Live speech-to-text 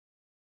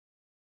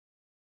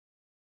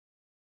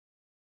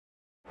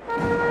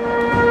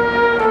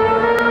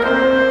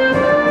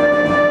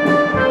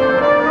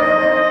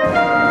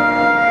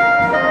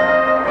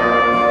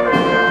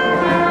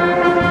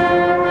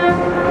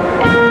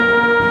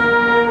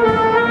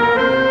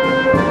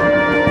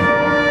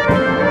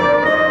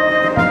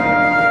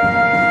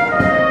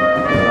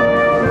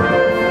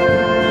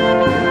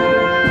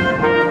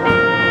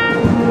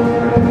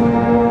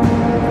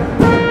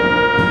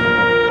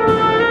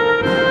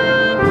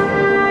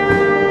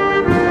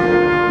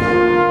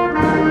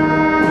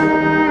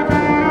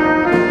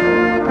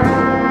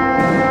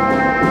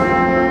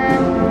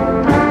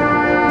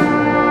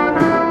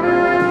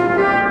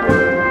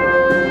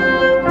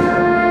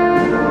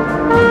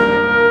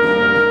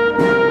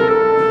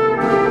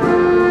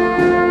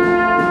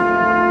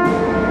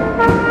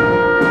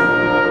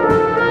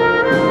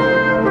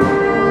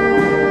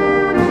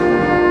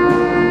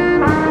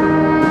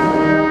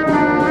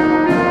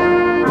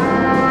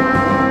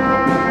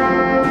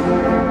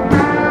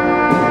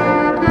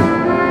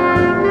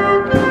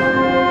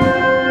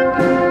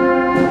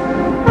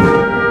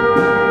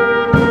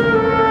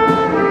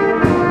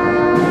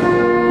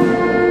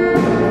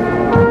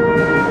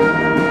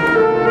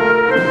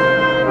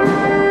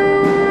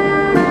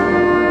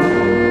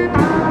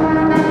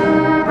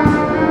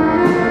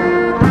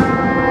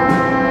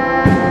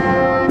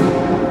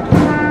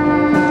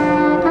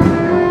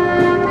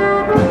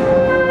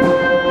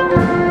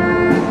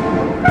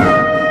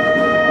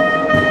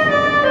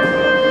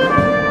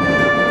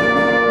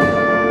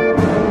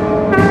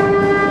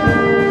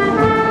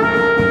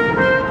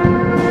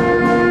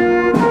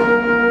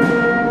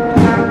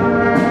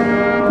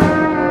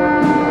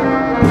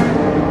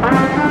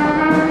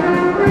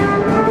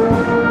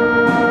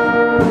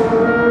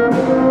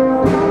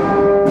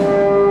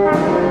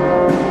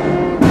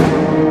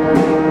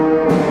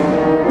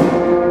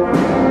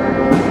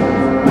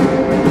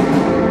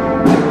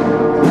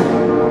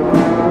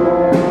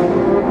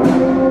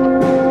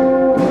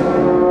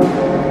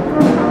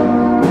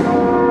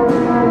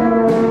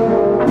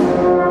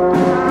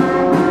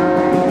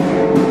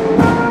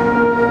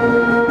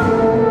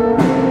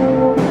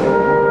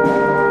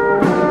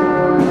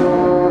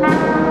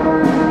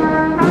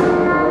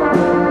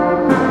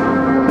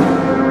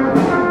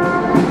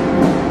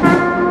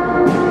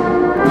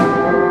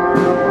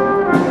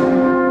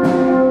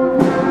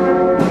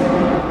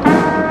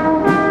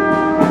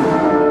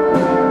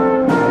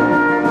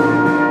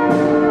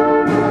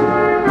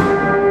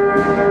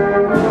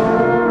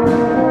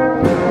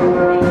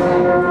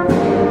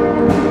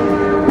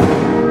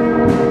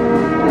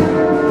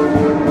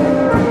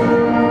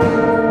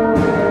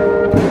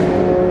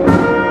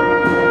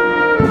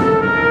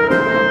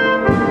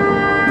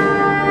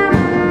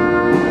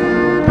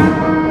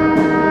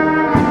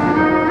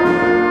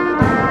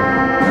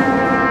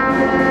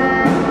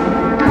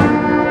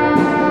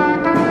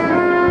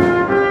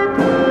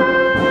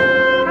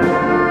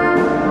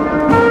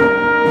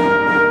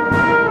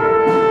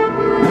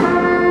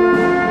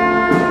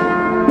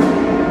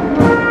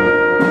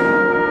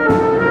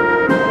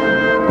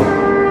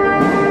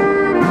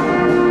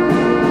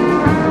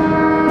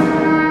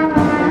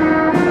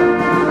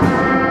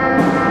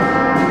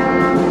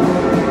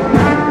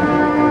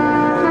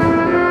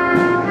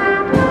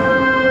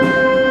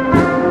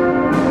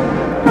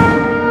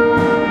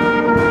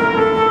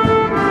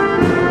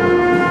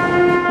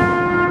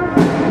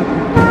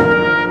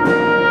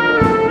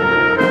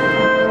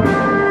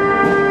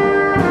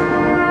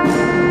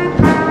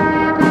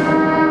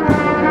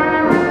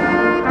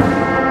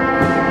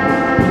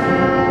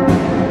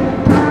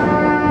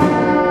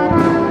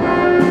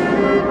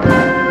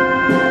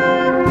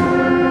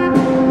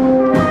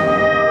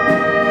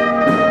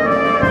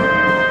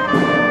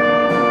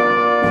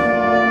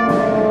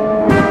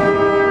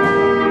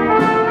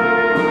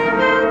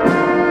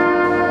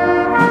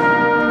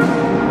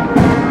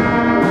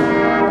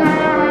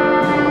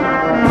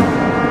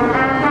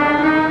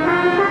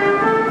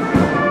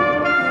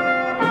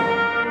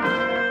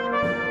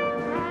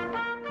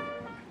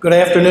Good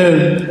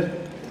afternoon.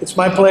 It's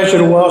my pleasure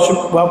to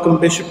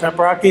welcome Bishop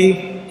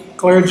Paprocki,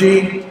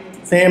 clergy,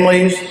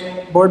 families,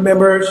 board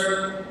members,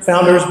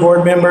 founders,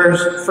 board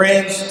members,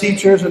 friends,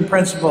 teachers, and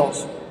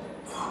principals.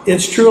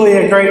 It's truly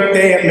a great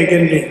day at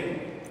McGivney.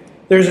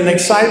 There's an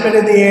excitement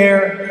in the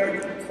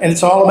air, and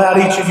it's all about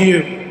each of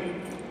you.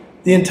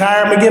 The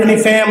entire McGivney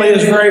family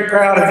is very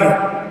proud of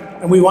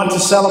you, and we want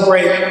to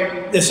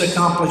celebrate this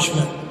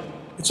accomplishment.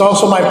 It's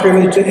also my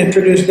privilege to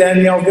introduce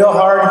Danielle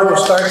Gilhard, who will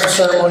start the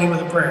ceremony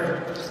with a prayer.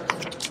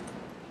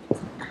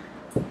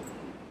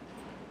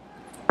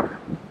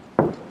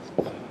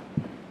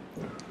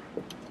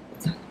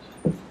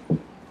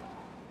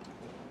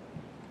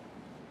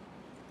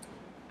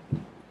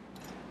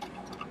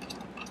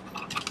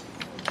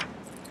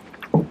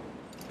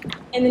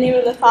 In the name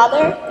of the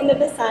Father, and of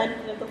the Son,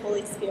 and of the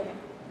Holy Spirit.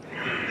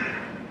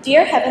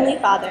 Dear Heavenly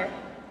Father,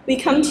 we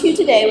come to you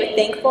today with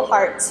thankful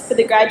hearts for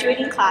the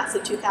graduating class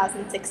of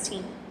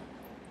 2016.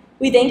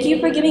 We thank you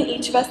for giving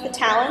each of us the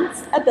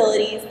talents,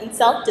 abilities, and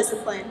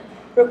self-discipline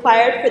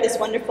required for this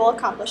wonderful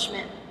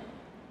accomplishment.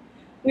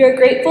 We are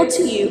grateful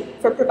to you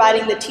for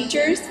providing the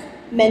teachers,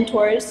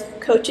 mentors,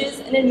 coaches,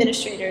 and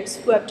administrators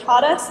who have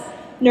taught us,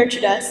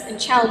 nurtured us, and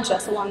challenged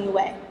us along the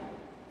way.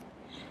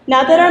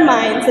 Now that our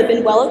minds have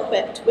been well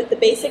equipped with the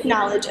basic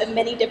knowledge of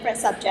many different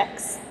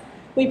subjects,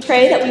 we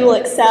pray that we will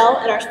excel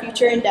in our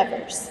future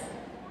endeavors.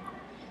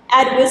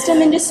 Add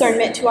wisdom and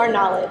discernment to our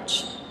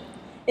knowledge.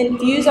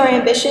 Infuse our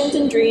ambitions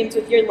and dreams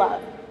with your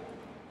love.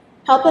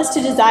 Help us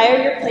to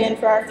desire your plan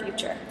for our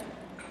future.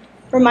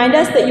 Remind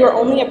us that you are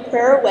only a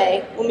prayer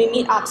away when we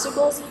meet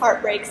obstacles,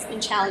 heartbreaks,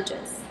 and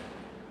challenges.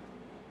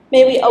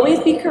 May we always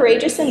be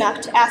courageous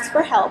enough to ask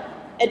for help,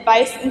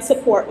 advice, and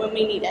support when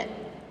we need it.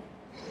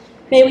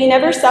 May we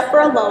never suffer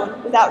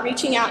alone without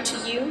reaching out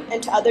to you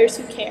and to others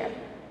who care.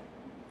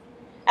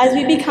 As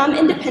we become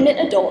independent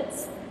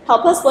adults,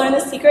 help us learn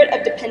the secret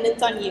of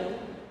dependence on you.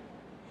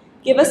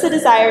 Give us a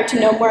desire to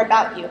know more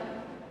about you.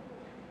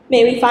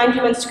 May we find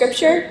you in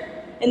Scripture,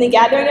 in the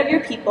gathering of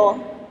your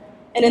people,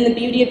 and in the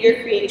beauty of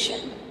your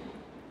creation.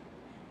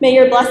 May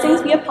your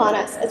blessings be upon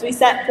us as we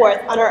set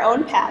forth on our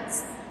own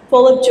paths,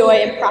 full of joy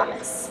and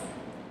promise.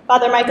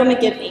 Father Michael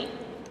McGivney.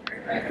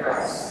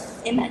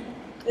 Amen.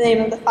 In the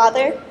name of the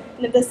Father,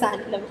 and of the Son,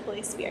 and of the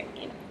Holy Spirit.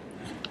 Amen.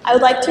 I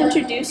would like to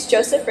introduce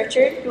Joseph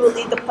Richard, who will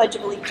lead the Pledge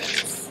of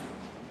Allegiance.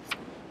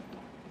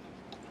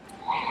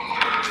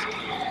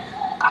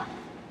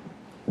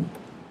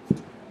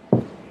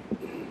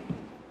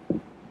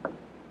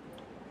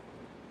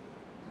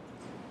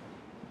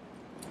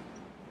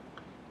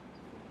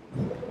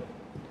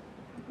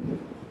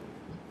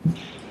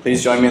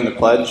 Please join me in the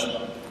pledge.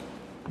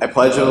 I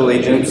pledge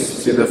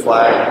allegiance to the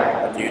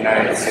flag of the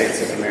United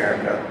States of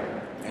America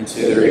and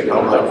to the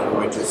republic for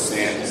which it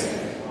stands,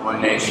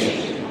 one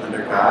nation,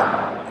 under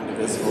God,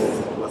 indivisible,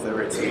 with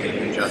liberty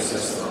and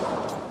justice for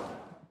all.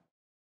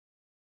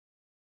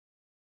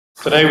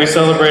 Today we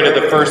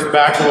celebrated the first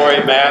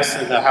baccalaureate mass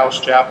in the house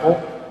chapel.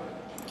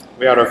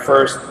 We had our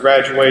first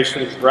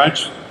graduation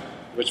brunch,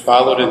 which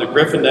followed in the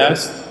Griffin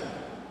Nest.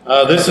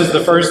 This is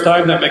the first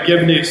time that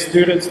McGivney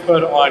students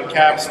put on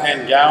caps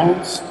and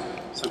gowns.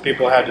 Some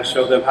people had to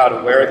show them how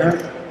to wear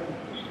them.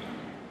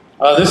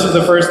 This is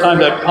the first time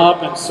that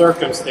Pomp and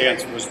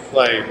Circumstance was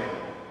played.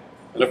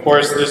 And of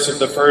course, this is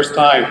the first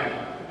time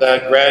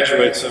that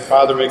graduates of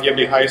Father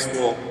McGivney High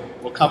School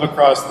will come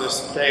across this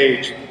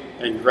stage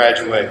and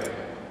graduate.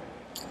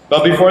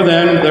 But before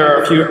then, there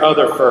are a few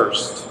other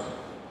firsts.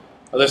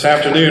 This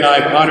afternoon,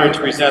 I'm honored to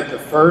present the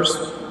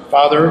first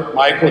Father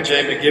Michael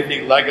J.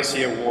 McGivney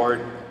Legacy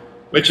Award,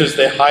 which is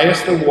the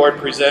highest award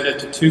presented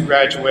to two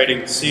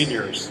graduating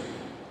seniors,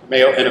 a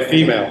male and a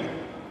female.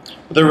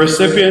 The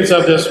recipients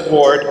of this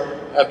award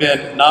have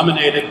been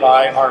nominated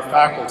by our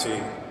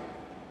faculty.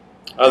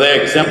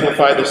 They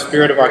exemplify the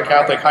spirit of our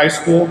Catholic high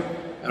school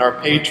and our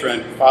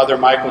patron, Father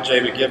Michael J.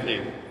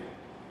 McGivney.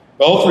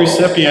 Both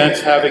recipients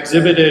have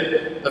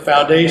exhibited the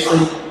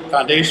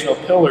foundational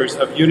pillars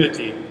of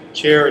unity,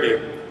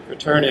 charity,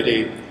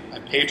 fraternity,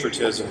 and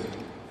patriotism.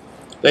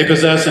 They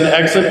possess an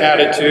excellent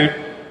attitude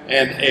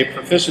and a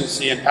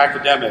proficiency in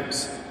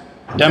academics,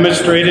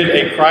 demonstrated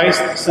a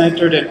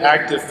Christ-centered and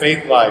active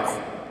faith life,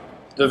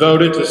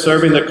 devoted to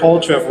serving the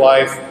culture of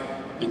life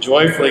and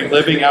joyfully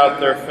living out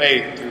their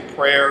faith through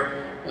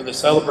prayer and the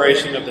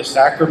celebration of the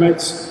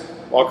sacraments,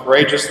 while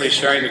courageously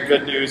sharing the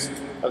good news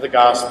of the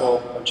gospel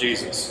of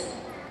Jesus.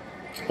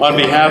 On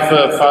behalf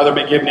of Father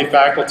McGivney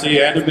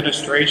faculty and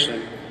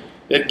administration,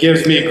 it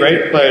gives me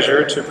great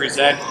pleasure to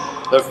present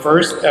the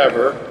first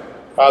ever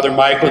Father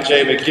Michael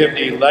J.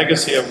 McGivney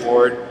Legacy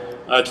Award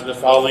to the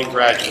following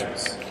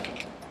graduates.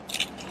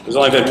 There's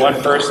only been one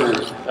person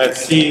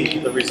that's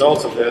seen the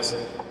results of this,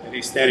 and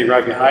he's standing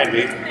right behind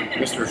me,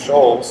 Mr.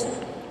 Scholes.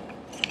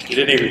 He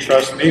didn't even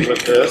trust me with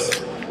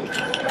this.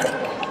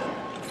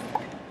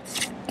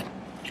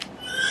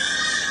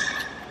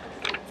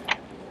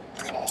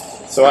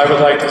 So I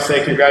would like to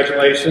say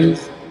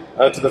congratulations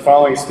to the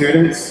following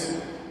students.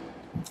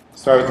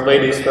 Start with the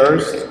ladies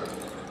first.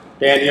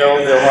 Danielle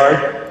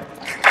Vilhard.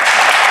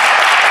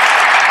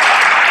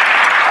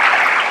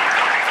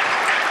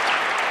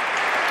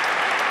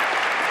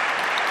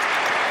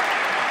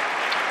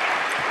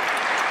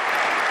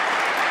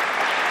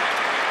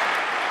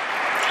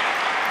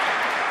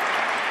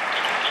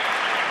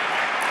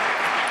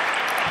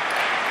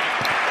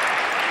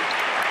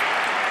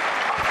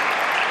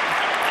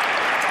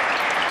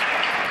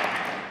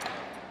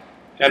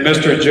 and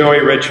Mr. Joey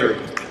Richard.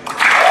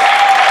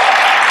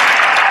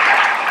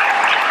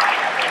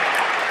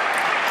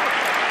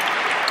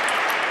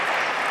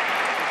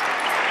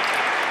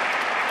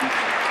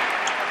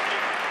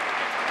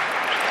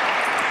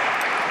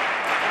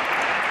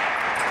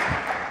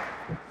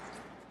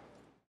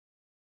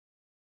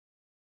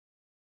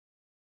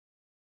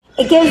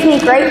 It gives me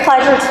great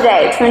pleasure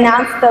today to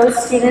announce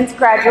those students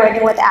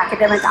graduating with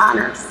academic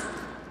honors.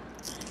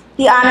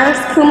 The honors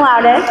cum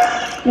laude,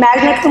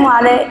 magna cum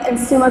laude, and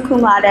summa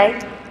cum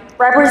laude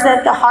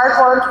represent the hard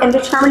work and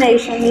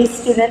determination these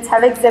students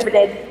have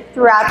exhibited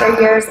throughout their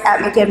years at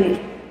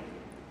McGivney.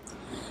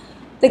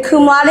 The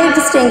cum laude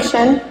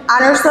distinction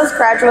honors those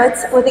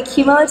graduates with a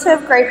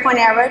cumulative grade point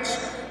average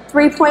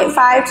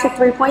 3.5 to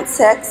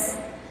 3.6.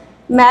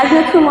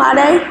 Magna cum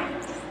laude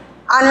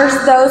honors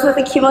those with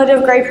a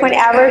cumulative grade point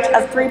average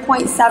of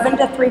 3.7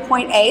 to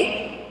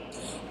 3.8.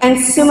 And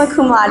summa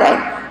cum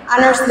laude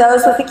honors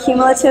those with a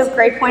cumulative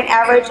grade point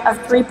average of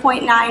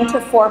 3.9 to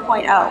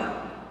 4.0.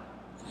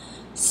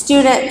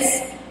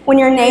 Students, when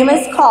your name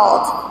is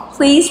called,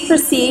 please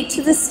proceed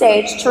to the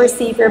stage to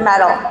receive your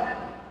medal.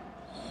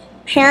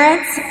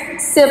 Parents,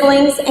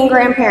 siblings, and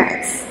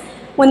grandparents,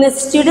 when the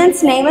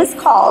student's name is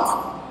called,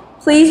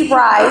 please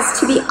rise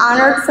to be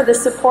honored for the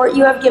support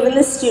you have given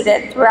the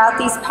student throughout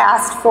these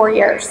past 4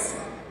 years.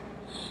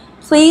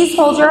 Please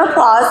hold your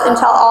applause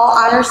until all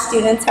honor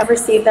students have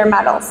received their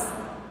medals.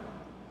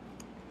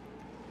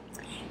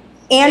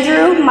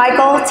 Andrew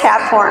Michael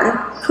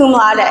Taphorn, cum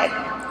laude,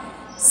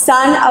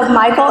 son of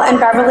Michael and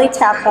Beverly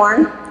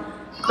Taphorn,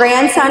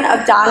 grandson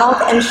of Donald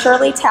and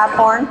Shirley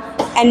Taphorn,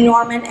 and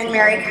Norman and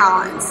Mary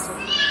Collins.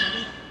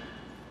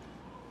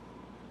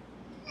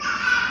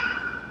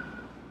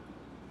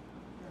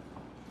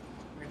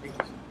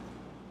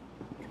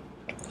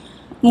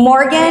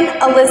 Morgan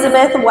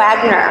Elizabeth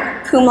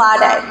Wagner, cum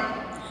laude,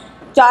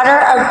 daughter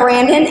of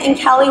Brandon and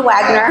Kelly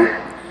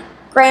Wagner,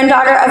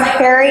 granddaughter of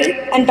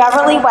Harry and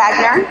Beverly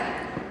Wagner,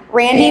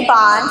 Randy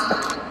Bond,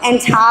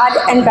 and Todd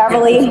and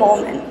Beverly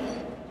Molman.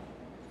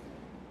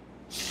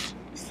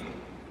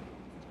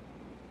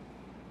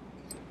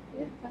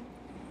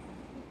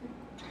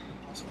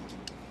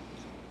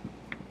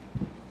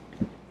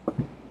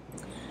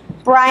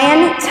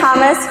 Brian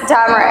Thomas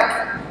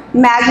Domerick,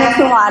 magna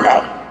cum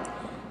laude,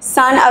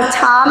 son of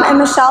Tom and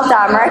Michelle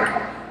Domerick,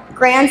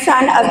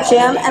 grandson of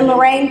Jim and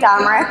Lorraine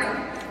Domerick,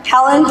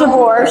 Helen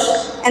DeBorge,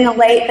 and the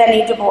late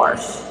Benny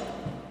DeBorge.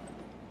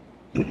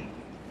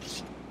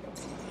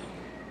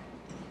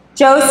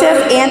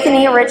 Joseph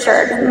Anthony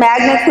Richard,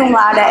 magna cum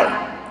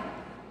laude,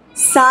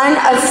 son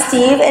of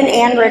Steve and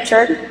Ann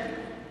Richard,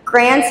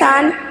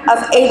 grandson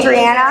of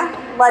Adriana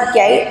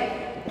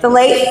Ludgate, the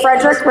late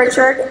Frederick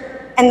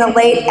Richard, and the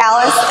late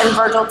Alice and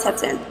Virgil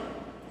Tipton.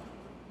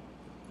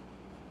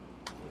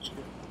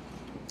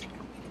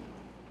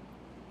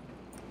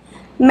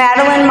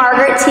 Madeline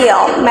Margaret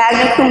Teal,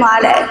 magna cum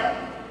laude,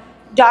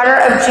 daughter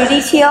of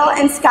Judy Teal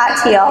and Scott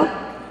Teal,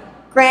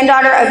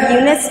 granddaughter of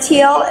Eunice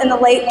Teal and the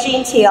late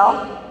Jean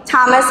Teal,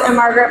 Thomas and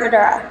Margaret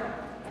Madura.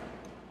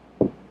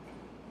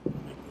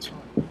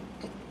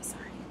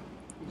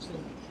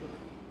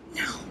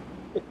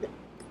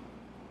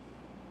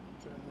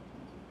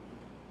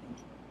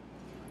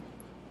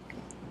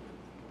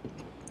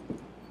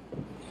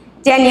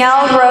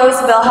 Danielle Rose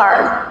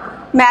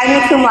Vilhard,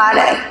 magna cum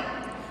laude,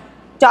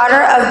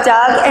 daughter of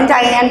Doug and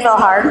Diane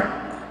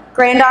Vilhard,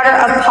 granddaughter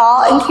of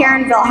Paul and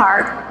Karen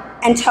Vilhard,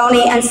 and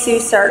Tony and Sue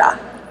Serta.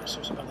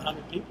 About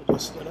 100 people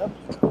just stood up.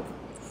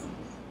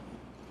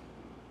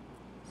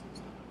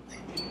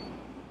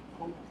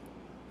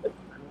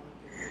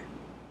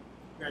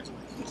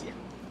 Congratulations.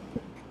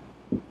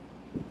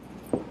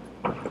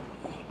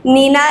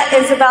 Nina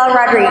Isabel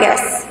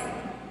Rodriguez,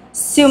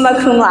 summa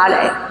cum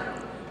laude,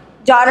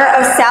 daughter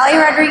of Sally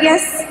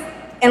Rodriguez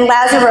and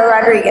Lazaro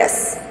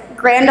Rodriguez,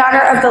 granddaughter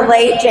of the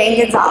late Jane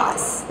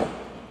Gonzalez.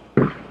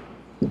 Can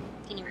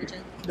you reach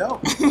it? No.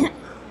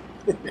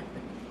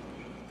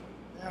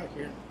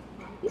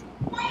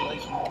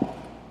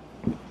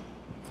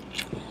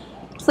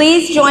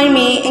 Please join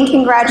me in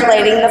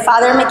congratulating the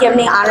Father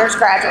McGivney Honors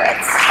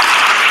graduates.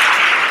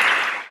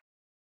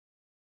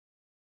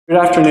 Good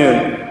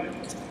afternoon.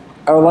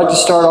 I would like to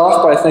start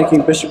off by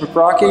thanking Bishop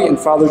Paprocki and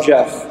Father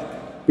Jeff.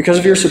 Because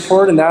of your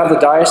support and that of the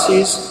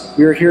diocese,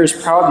 we are here as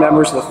proud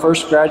members of the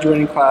first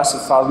graduating class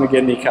of Father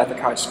McGivney Catholic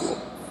High School.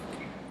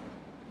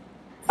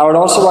 I would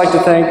also like to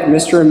thank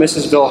Mr. and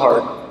Mrs.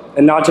 Vilhard,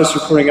 and not just for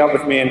putting up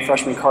with me in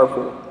freshman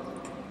carpool.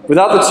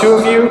 Without the two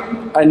of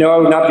you, I know I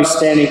would not be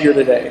standing here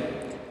today.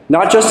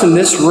 Not just in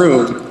this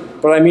room,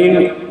 but I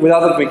mean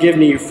without the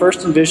McGivney you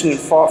first envisioned and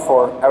fought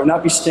for, I would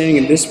not be standing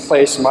in this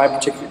place in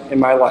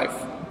my life.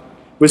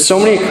 With so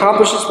many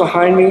accomplishments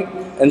behind me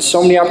and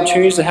so many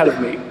opportunities ahead of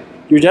me,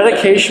 your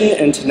dedication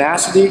and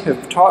tenacity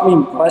have taught me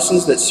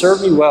lessons that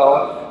served me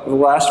well over the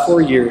last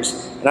 4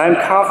 years, and I am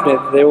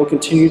confident that they will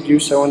continue to do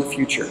so in the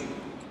future.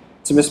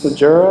 To Ms.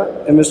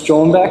 Majura and Ms.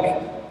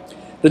 Jolenbeck,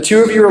 the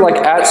two of you are like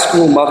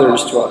at-school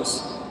mothers to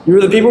us. You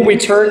were the people we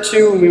turned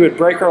to when we would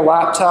break our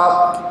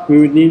laptop, when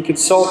we would need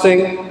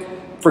consulting,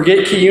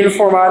 forget key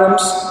uniform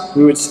items,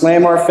 we would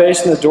slam our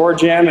face in the door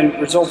jamb and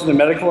result in a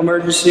medical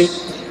emergency,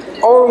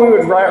 or we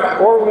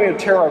would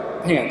tear our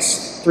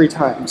pants 3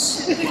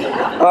 times.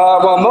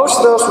 While most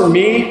of those were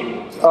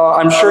me,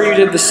 I'm sure you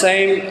did the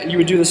same. You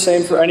would do the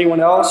same for anyone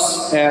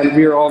else, and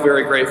we are all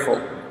very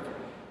grateful.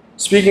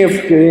 Speaking of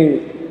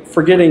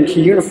forgetting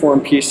key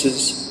uniform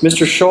pieces,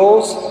 Mr.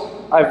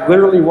 Scholes, I've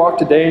literally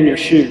walked a day in your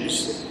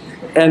shoes,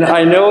 and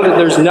I know that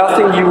there's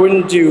nothing you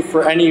wouldn't do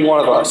for any one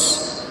of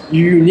us.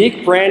 Your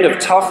unique brand of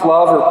tough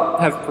love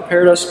have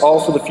prepared us all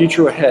for the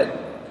future ahead.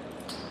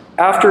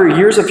 After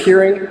years of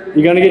hearing,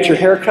 you're going to get your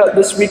hair cut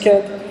this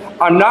weekend.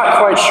 I'm not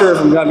quite sure if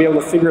I'm going to be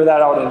able to figure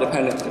that out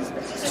independently.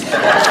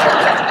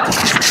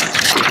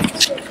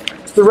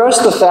 To the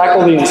rest of the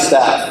faculty and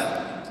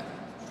staff,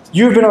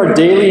 you have been our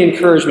daily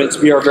encouragement to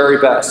be our very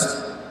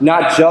best,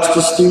 not just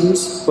as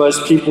students, but as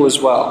people as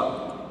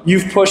well.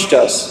 You've pushed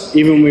us,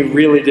 even when we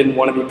really didn't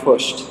want to be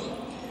pushed.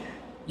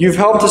 You've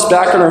helped us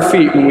back on our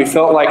feet when we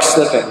felt like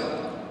slipping.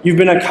 You've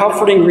been a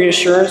comforting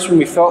reassurance when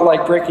we felt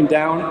like breaking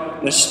down,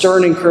 and a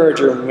stern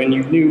encourager when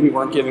you knew we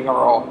weren't giving our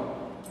all.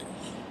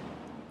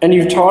 And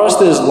you've taught us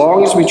that as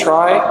long as we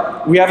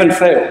try, we haven't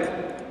failed.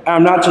 And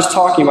I'm not just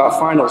talking about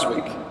finals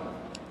week.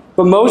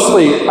 But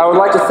mostly, I would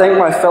like to thank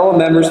my fellow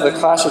members of the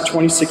class of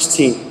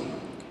 2016.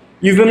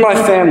 You've been my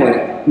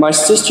family, my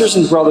sisters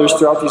and brothers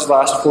throughout these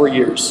last 4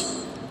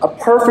 years. A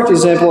perfect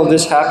example of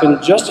this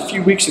happened just a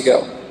few weeks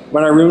ago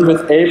when I roomed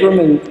with Abram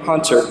and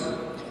Hunter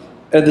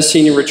at the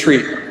senior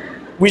retreat.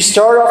 We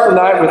started off the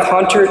night with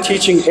Hunter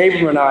teaching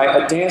Abram and I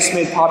a dance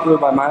made popular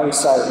by Miley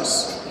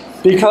Cyrus.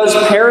 Because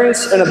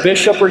parents and a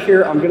bishop are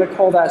here, I'm going to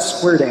call that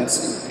square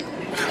dancing.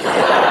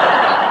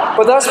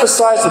 But that's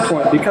besides the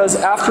point, because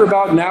after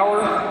about an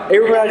hour,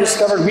 Abram and I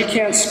discovered we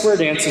can't square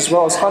dance as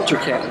well as Hunter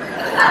can.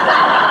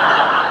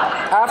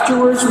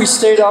 Afterwards, we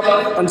stayed up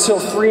until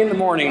 3 in the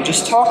morning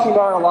just talking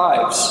about our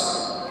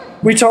lives.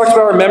 We talked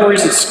about our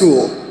memories at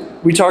school.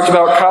 We talked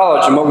about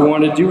college and what we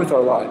wanted to do with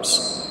our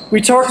lives.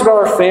 We talked about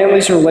our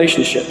families and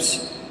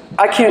relationships.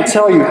 I can't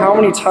tell you how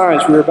many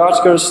times we were about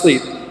to go to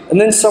sleep, and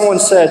then someone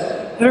said,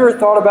 "Have you ever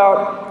thought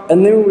about,"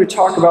 and then we would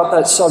talk about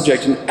that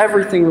subject and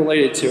everything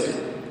related to it.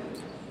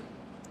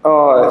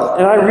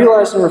 And I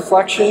realized in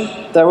reflection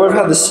that I would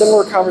have had the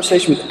similar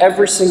conversation with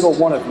every single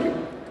one of you,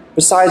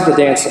 besides the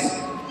dancing.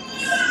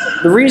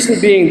 The reason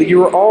being that you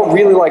were all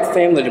really like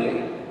family to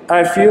me. And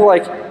I feel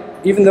like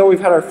even though we've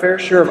had our fair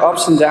share of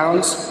ups and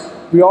downs,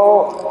 we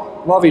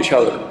all love each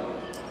other.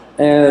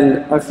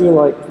 And I feel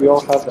like we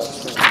all have that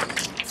strength.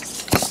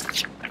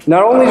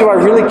 Not only do I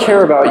really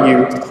care about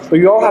you, but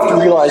you all have to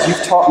realize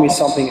you've taught me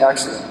something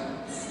excellent.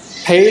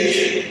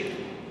 Paige,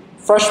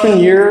 freshman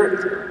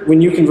year, when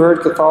you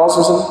converted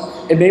Catholicism,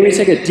 it made me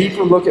take a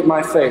deeper look at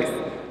my faith.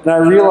 And I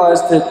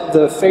realized that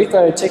the faith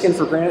that I had taken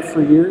for granted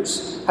for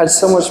years had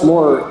so much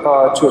more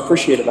to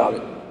appreciate about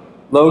it.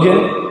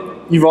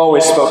 Logan, you've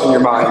always spoken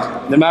your mind,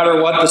 no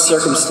matter what the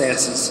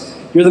circumstances.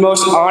 You're the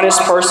most honest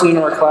person in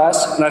our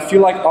class, and I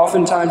feel like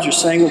oftentimes you're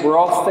saying what we're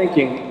all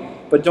thinking,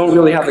 but don't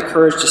really have the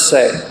courage to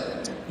say.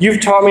 You've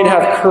taught me to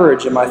have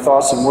courage in my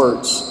thoughts and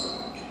words.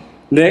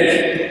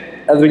 Nick,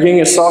 at the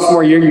beginning of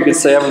sophomore year, you could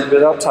say I was a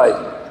bit uptight.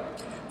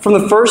 From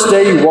the first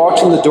day you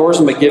walked in the doors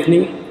of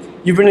McGivney,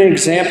 you've been an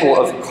example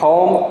of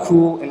calm,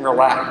 cool, and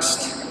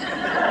relaxed.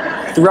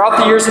 Throughout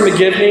the years of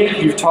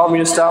McGivney, you've taught me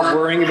to stop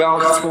worrying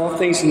about small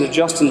things and to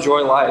just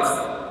enjoy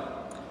life.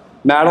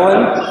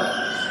 Madeline,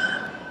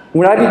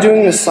 when I'd be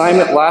doing an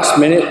assignment last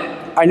minute,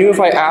 I knew if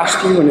I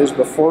asked you when it was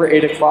before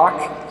 8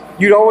 o'clock,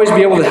 you'd always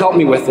be able to help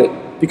me with it,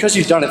 because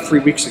you'd done it 3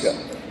 weeks ago.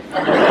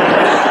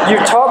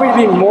 You've taught me to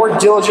be more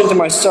diligent in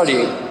my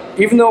studying,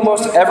 even though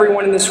most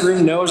everyone in this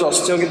room knows I'll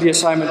still get the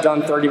assignment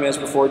done 30 minutes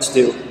before it's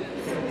due.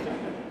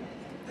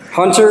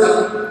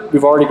 Hunter,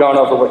 we've already gone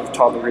over what you've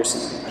taught me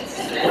recently.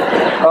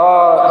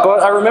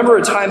 But I remember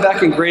a time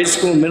back in grade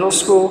school and middle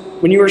school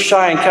when you were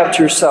shy and kept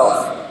to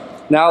yourself.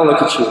 Now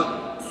look at you.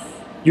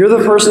 You're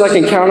the person I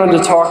can count on to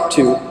talk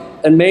to,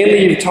 and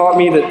mainly you've taught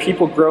me that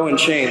people grow and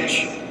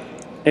change.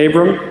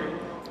 Abram,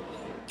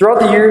 throughout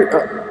the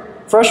year,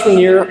 freshman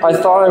year, I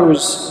thought I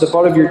was the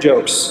butt of your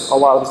jokes a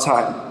lot of the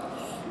time.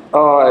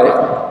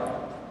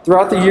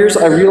 Throughout the years,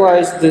 I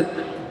realized that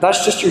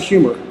that's just your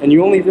humor, and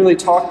you only really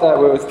talk that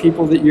way with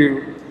people that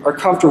you are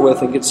comfortable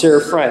with and consider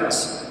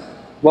friends.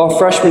 While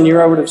freshman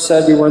year I would have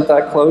said we weren't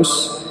that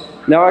close,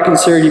 now I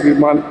consider you to be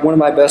one of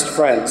my best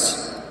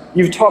friends.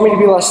 You've taught me to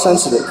be less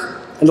sensitive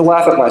and to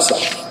laugh at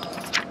myself.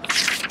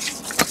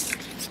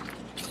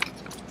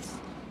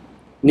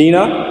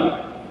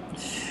 Nina,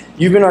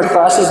 you've been our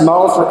class's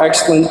model for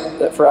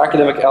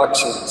academic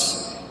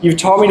excellence. You've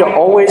taught me to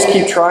always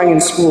keep trying in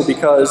school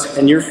because,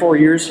 in your 4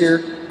 years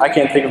here, I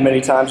can't think of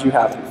many times you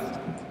haven't.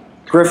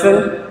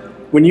 Griffin,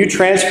 when you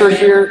transferred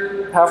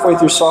here halfway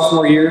through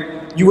sophomore year,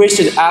 you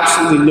wasted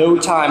absolutely no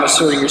time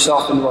asserting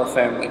yourself into our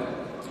family.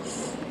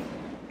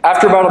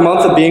 After about a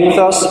month of being with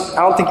us,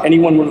 I don't think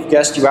anyone would have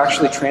guessed you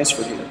actually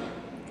transferred here.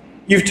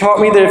 You've taught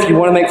me that if you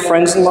want to make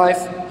friends in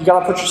life, you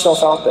gotta put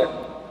yourself out there.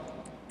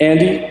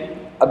 Andy,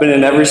 I've been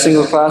in every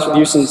single class with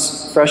you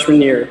since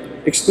freshman year,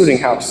 excluding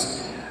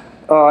house.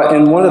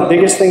 And one of the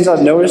biggest things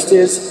I've noticed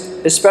is,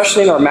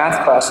 especially in our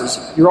math classes,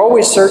 you're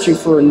always searching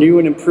for a new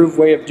and improved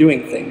way of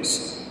doing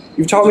things.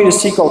 You've taught me to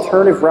seek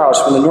alternative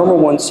routes when the normal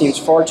one seems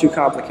far too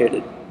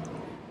complicated.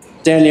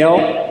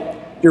 Danielle,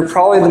 you're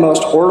probably the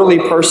most orderly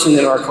person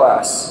in our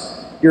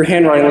class. Your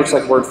handwriting looks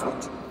like word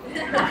font.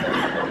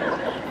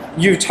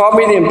 You've taught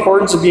me the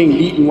importance of being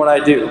neat in what I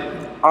do.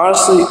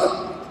 Honestly,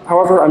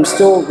 however, I'm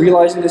still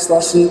realizing this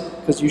lesson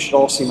because you should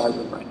all see my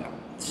room right now.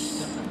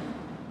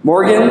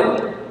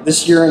 Morgan,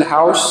 this year in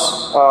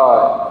house,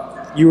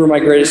 you were my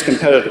greatest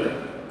competitor.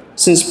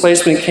 Since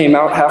placement came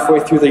out halfway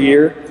through the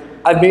year,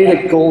 I've made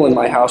a goal in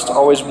my house to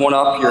always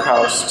one-up your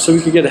house so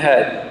we could get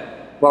ahead.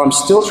 While I'm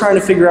still trying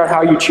to figure out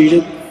how you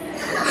cheated,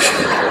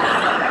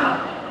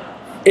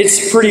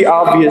 it's pretty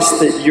obvious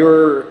that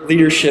your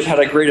leadership had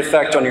a great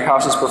effect on your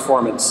house's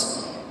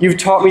performance. You've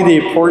taught me the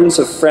importance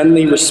of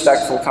friendly,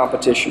 respectful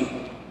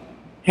competition.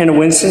 Hannah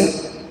Winston,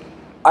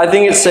 I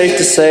think it's safe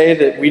to say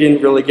that we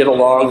didn't really get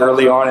along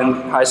early on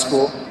in high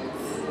school.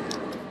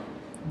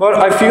 But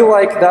I feel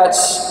like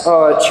that's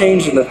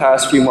changed in the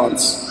past few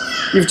months.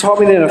 You've taught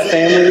me that in a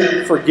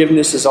family,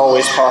 forgiveness is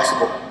always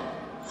possible.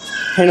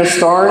 Hannah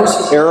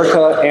Starnes,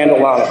 Erica, and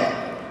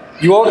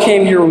Alana, you all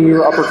came here when we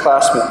were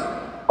upperclassmen.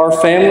 Our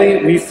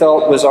family, we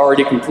felt, was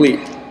already complete,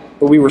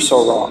 but we were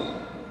so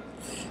wrong.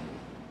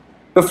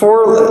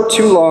 Before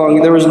too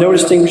long, there was no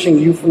distinguishing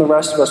you from the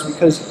rest of us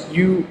because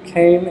you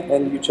came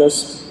and you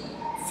just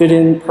fit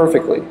in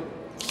perfectly.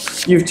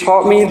 You've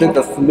taught me that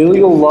the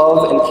familial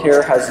love and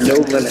care has no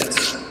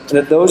limits, and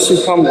that those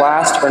who come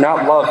last are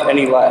not loved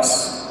any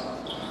less.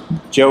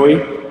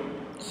 Joey?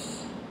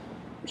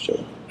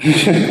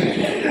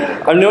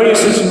 I've known you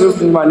since you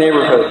moved into my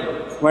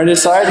neighborhood. When I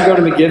decided to go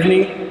to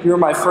McGivney, you were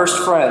my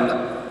first friend,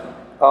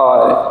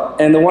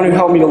 and the one who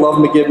helped me to love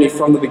McGivney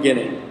from the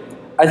beginning.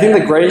 I think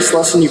the greatest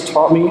lesson you've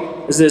taught me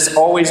is that it's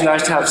always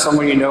nice to have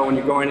someone you know when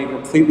you're going to a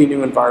completely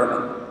new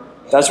environment.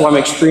 That's why I'm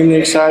extremely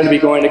excited to be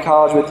going to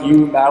college with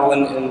you,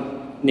 Madeline,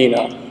 and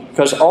Nina.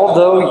 Because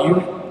although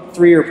you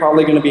three are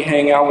probably going to be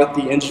hanging out with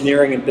the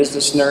engineering and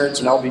business nerds,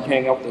 and I'll be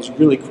hanging out with those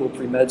really cool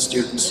pre-med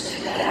students,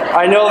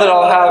 I know that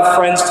I'll have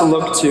friends to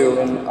look to,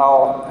 and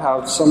I'll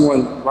have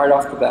someone right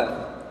off the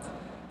bat.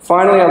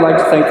 Finally, I'd like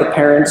to thank the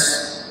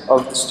parents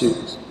of the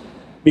students.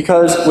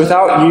 Because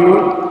without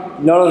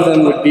you, none of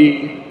them would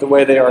be the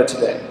way they are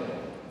today.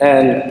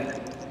 And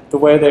the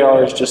way they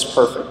are is just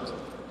perfect.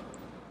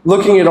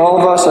 Looking at all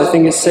of us, I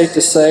think it's safe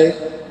to say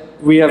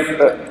that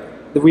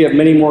we have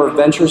many more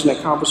adventures and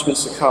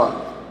accomplishments to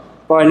come.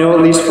 But I know,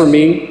 at least for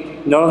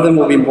me, none of them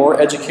will be more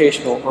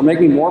educational or make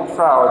me more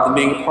proud than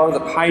being a part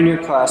of the pioneer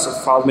class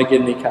of Father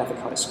McGivney Catholic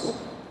High School.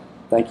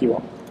 Thank you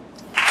all.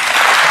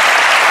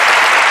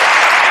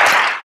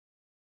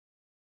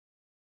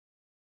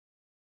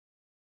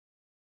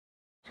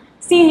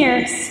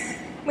 Seniors,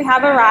 we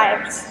have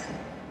arrived.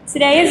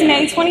 Today is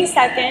May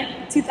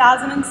 22nd,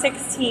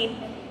 2016,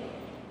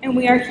 and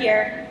we are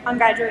here on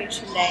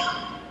graduation day.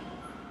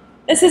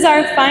 This is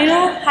our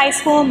final high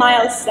school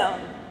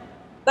milestone,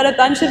 but a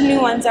bunch of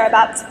new ones are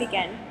about to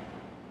begin.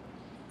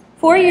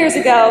 4 years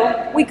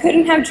ago, we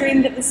couldn't have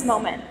dreamed of this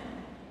moment,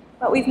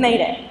 but we've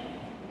made it.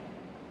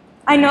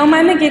 I know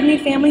my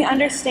McGivney family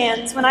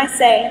understands when I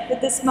say that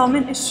this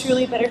moment is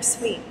truly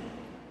bittersweet.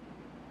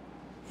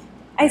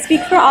 I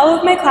speak for all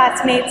of my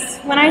classmates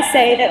when I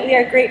say that we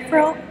are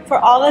grateful for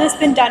all that has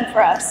been done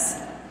for us.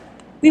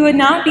 We would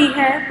not be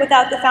here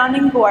without the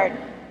founding board,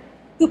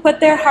 who put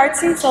their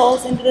hearts and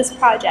souls into this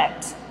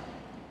project.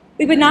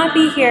 We would not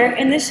be here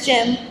in this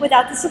gym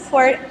without the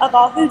support of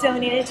all who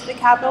donated to the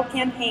capital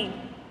campaign.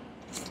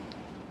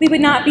 We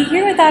would not be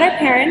here without our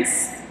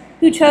parents,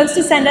 who chose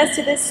to send us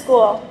to this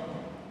school.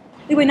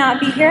 We would not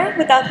be here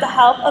without the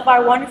help of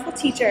our wonderful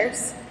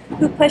teachers,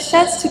 who pushed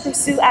us to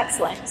pursue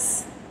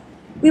excellence.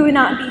 We would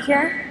not be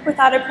here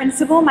without our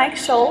principal, Mike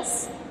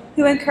Scholes,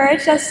 who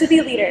encouraged us to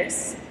be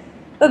leaders.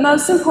 But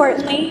most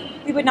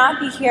importantly, we would not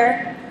be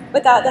here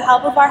without the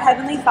help of our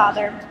Heavenly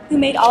Father, who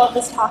made all of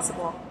this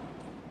possible.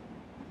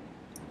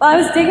 While I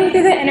was digging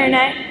through the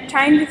internet,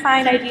 trying to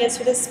find ideas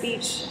for this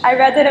speech, I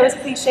read that it was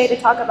cliche to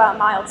talk about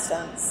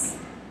milestones.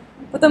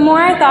 But the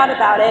more I thought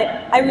about it,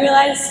 I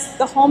realized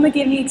the whole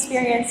McGivney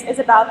experience is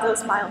about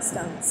those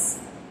milestones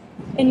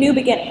and new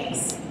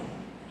beginnings.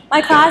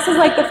 My class is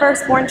like the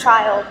firstborn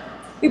child.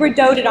 We were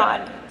doted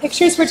on.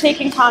 Pictures were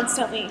taken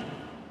constantly.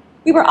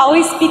 We were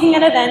always speaking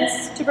at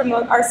events to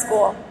promote our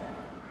school.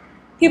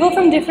 People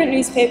from different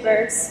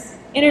newspapers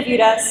interviewed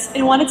us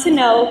and wanted to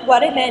know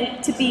what it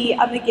meant to be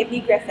a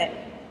McGivney Griffin.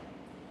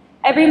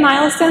 Every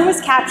milestone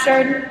was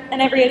captured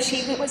and every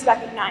achievement was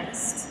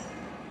recognized.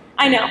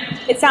 I know,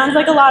 it sounds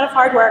like a lot of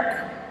hard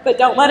work, but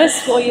don't let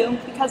us fool you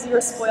because we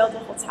were spoiled the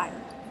whole time.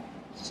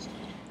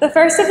 The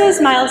first of those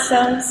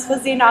milestones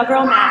was the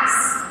inaugural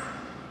Mass.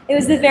 It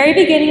was the very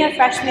beginning of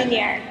freshman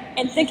year,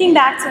 and thinking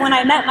back to when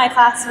I met my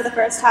class for the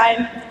first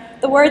time,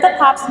 the word that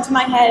pops into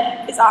my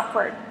head is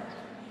awkward.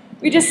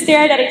 We just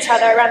stared at each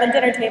other around the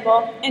dinner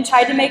table and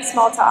tried to make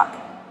small talk.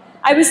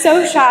 I was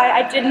so shy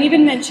I didn't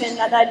even mention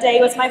that that day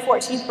was my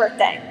 14th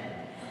birthday.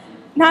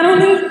 Not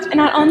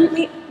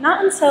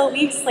until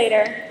weeks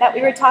later that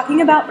we were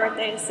talking about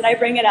birthdays did I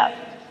bring it up.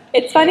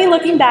 It's funny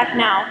looking back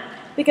now,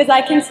 because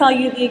I can tell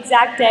you the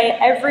exact day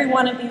every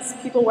one of these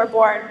people were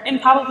born,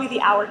 and probably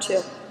the hour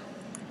too.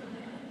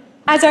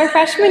 As our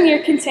freshman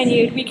year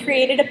continued, we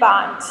created a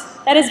bond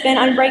that has been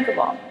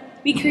unbreakable.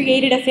 We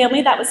created a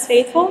family that was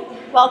faithful,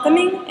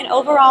 welcoming, and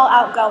overall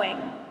outgoing.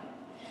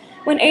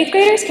 When 8th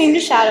graders came to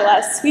shadow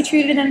us, we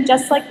treated them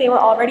just like they were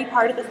already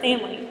part of the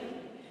family.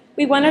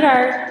 We wanted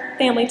our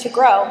family to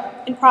grow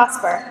and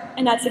prosper,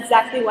 and that's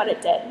exactly what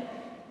it did.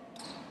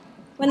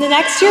 When the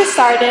next year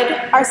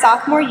started, our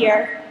sophomore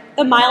year,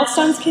 the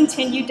milestones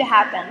continued to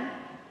happen.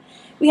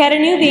 We had a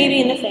new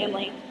baby in the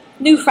family,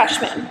 new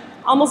freshmen,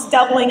 almost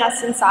doubling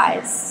us in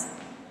size.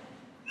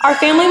 Our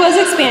family was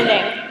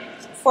expanding.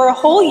 For a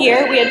whole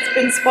year, we had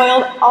been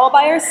spoiled all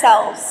by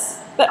ourselves,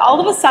 but all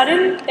of a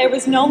sudden, there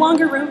was no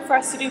longer room for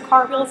us to do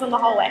cartwheels in the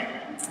hallway.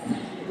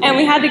 And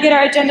we had to get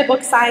our agenda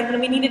book signed when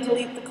we needed to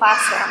leave the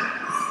classroom.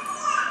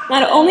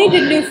 Not only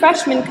did new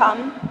freshmen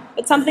come,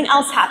 but something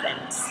else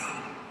happened.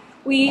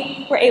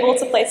 We were able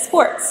to play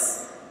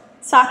sports.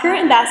 Soccer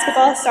and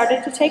basketball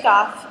started to take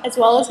off, as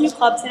well as new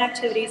clubs and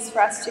activities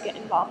for us to get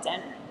involved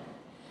in.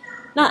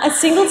 Not a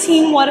single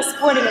team won a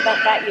sporting event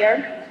that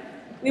year.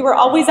 We were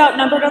always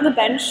outnumbered on the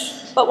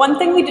bench, but one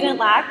thing we didn't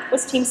lack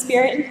was team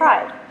spirit and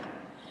pride.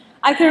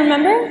 I can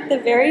remember the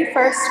very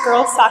first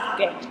girls' soccer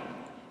game.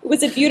 It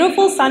was a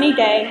beautiful sunny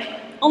day,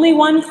 only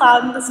one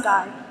cloud in the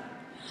sky.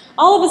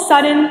 All of a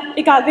sudden,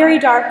 it got very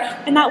dark,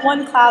 and that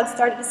one cloud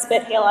started to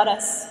spit hail at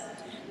us.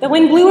 The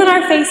wind blew in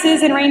our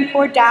faces and rain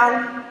poured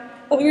down,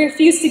 but we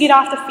refused to get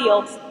off the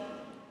field.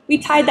 We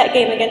tied that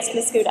game against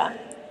Muscuda,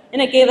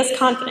 and it gave us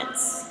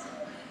confidence.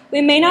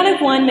 We may not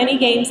have won many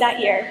games that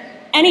year,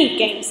 any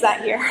games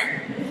that year,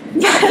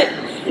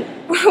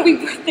 but we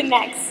were the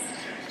next.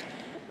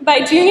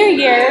 By junior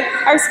year,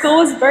 our school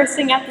was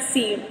bursting at the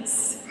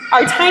seams.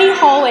 Our tiny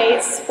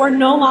hallways were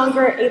no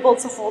longer able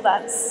to hold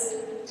us.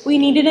 We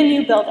needed a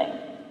new building.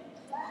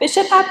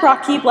 Bishop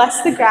Paprocki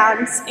blessed the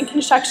grounds and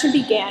construction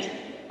began,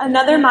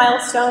 another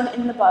milestone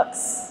in the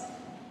books.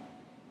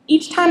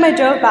 Each time I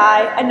drove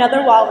by,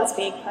 another wall was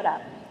being put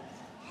up.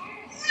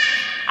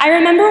 I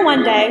remember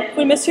one day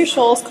when Mr.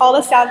 Scholes called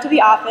us down to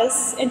the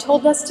office and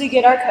told us to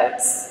get our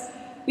coats.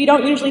 We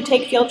don't usually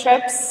take field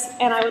trips,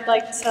 and I would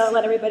like to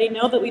let everybody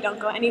know that we don't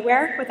go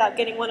anywhere without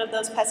getting one of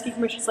those pesky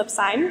permission slips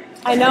signed.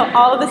 I know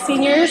all of the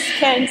seniors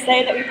can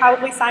say that we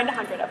probably signed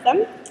 100 of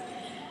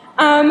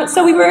them.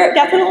 So we were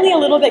definitely a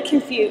little bit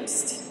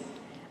confused.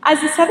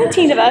 As the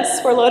 17 of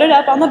us were loaded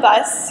up on the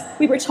bus,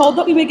 we were told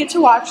that we would get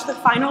to watch the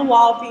final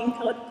wall being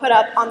put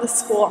up on the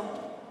school.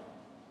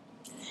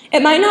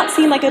 It might not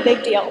seem like a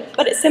big deal,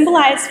 but it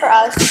symbolized for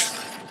us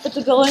that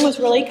the building was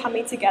really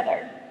coming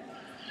together.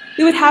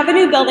 We would have a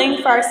new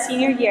building for our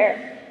senior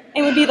year,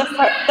 and would be the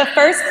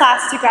first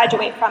class to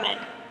graduate from it.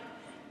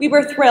 We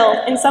were thrilled,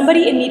 and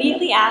somebody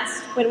immediately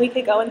asked when we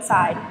could go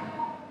inside.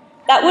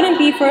 That wouldn't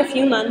be for a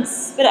few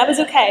months, but that was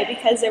okay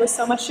because there was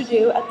so much to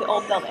do at the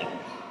old building.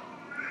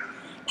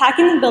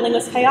 Packing the building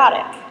was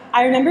chaotic.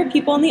 I remember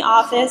people in the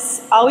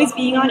office always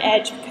being on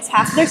edge because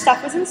half of their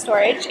stuff was in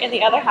storage and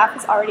the other half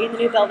was already in the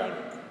new building.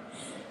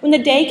 When the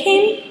day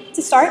came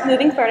to start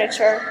moving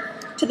furniture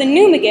to the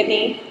new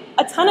McGivney,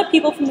 a ton of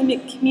people from the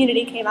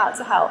community came out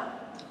to help.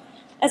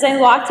 As I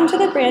walked into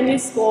the brand new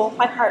school,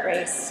 my heart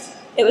raced.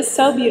 It was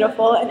so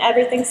beautiful and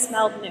everything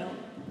smelled new.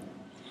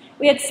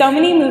 We had so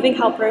many moving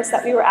helpers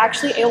that we were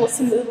actually able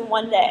to move in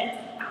one day.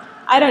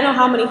 I don't know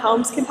how many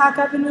homes can pack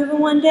up and move in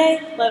one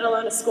day, let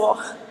alone a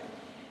school.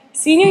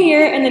 Senior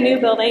year in the new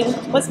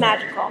building was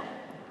magical.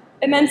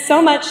 It meant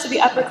so much to the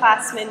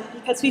upperclassmen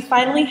because we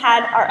finally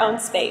had our own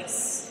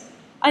space.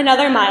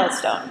 Another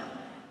milestone.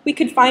 We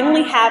could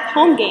finally have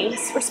home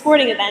games for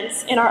sporting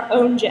events in our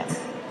own gym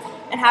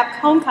and have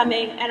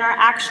homecoming in our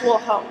actual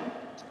home.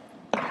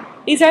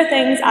 These are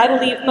things I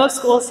believe most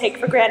schools take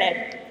for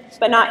granted,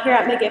 but not here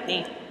at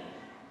McGivney.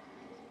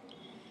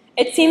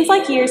 It seems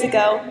like years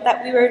ago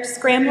that we were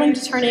scrambling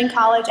to turn in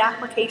college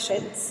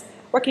applications,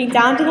 working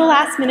down to the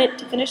last minute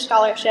to finish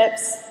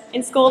scholarships,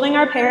 and scolding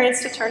our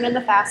parents to turn in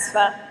the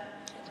FAFSA,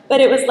 but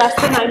it was less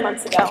than 9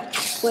 months ago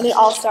when it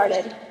all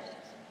started.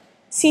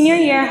 Senior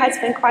year has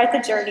been quite the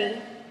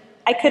journey.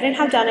 I couldn't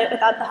have done it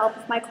without the help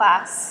of my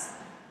class.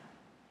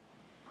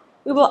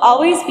 We will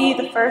always be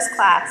the first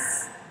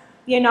class,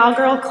 the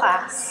inaugural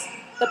class,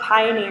 the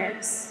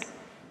pioneers,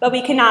 but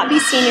we cannot be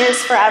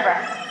seniors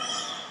forever.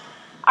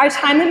 Our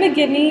time at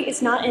McGivney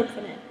is not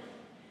infinite,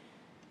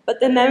 but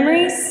the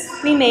memories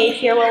we made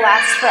here will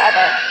last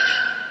forever.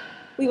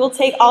 We will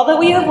take all that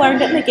we have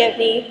learned at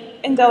McGivney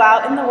and go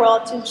out in the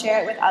world to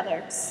share it with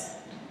others.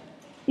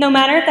 No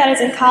matter if that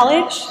is in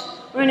college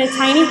or in a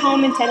tiny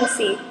home in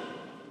Tennessee,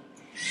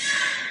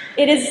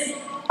 it is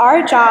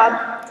our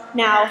job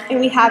now, and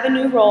we have a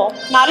new role,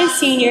 not as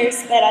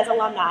seniors, but as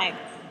alumni.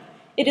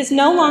 It is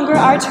no longer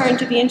our turn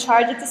to be in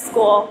charge at the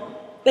school,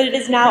 but it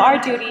is now our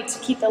duty to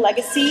keep the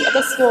legacy of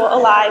the school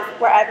alive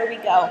wherever we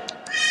go.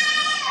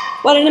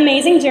 What an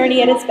amazing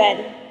journey it has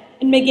been,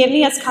 and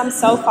McGivney has come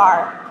so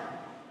far.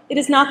 It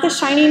is not the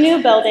shiny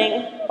new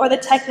building or the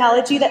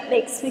technology that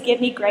makes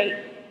McGivney great.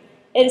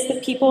 It is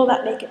the people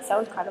that make it so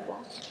incredible.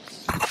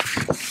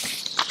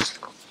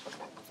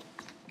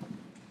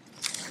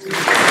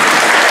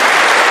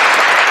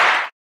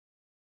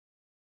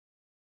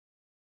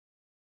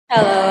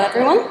 Hello,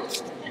 everyone.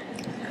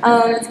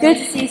 It's good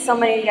to see so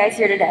many of you guys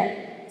here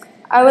today.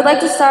 I would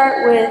like to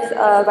start with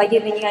by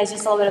giving you guys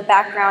just a little bit of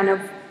background of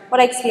what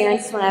I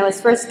experienced when I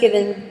was first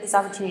given this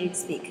opportunity to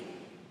speak.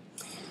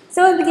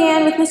 So it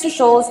began with Mr.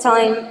 Scholes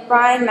telling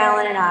Brian,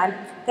 Madeline, and I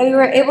that we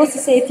were able to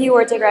say a few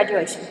words at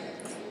graduation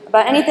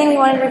about anything we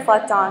wanted to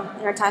reflect on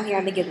in our time here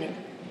at McGivney.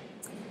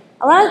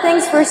 A lot of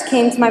things first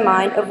came to my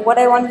mind of what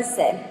I wanted to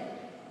say,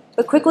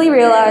 but quickly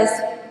realized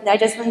that I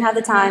just wouldn't have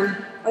the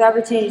time or the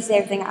opportunity to say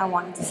everything I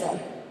wanted to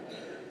say.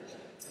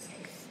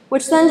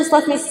 Which then just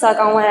left me stuck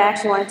on what I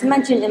actually wanted to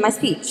mention in my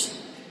speech.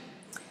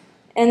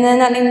 And then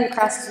that made me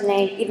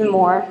procrastinate even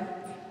more.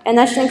 And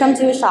that shouldn't come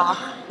to a shock,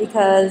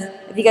 because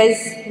if you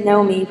guys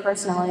know me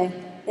personally,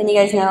 then you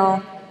guys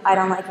know I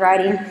don't like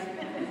writing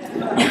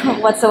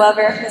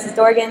whatsoever. Mrs.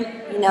 Dorgan,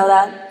 you know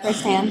that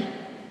firsthand.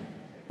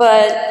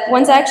 But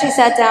once I actually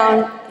sat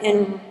down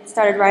and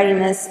started writing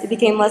this, it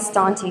became less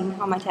daunting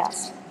on my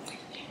task.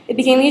 It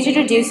became easier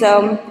to do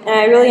so, and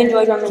I really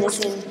enjoyed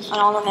reminiscing on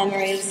all the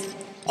memories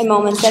and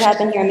moments that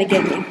happened here at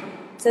McGivney.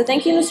 So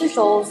thank you, Mr.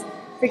 Scholes,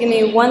 for giving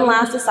me one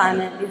last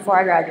assignment before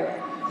I graduate.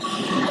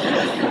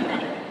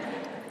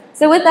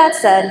 So with that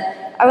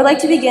said, I would like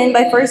to begin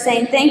by first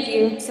saying thank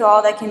you to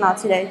all that came out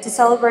today to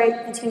celebrate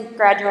and to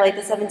congratulate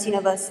the 17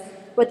 of us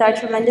with our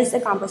tremendous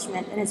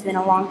accomplishment, and it's been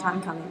a long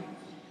time coming.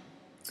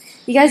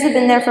 You guys have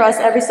been there for us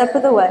every step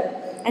of the way,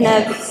 and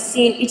have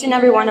seen each and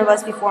every one of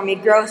us before me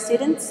grow as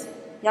students,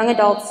 young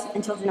adults,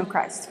 and children of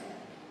Christ.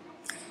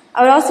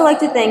 I would also like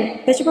to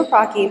thank Bishop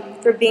Paprocki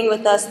for being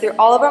with us through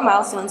all of our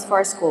milestones for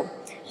our school.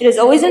 It is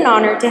always an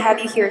honor to have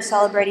you here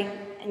celebrating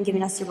and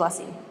giving us your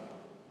blessing.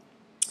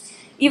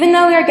 Even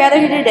though we are gathered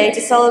here today to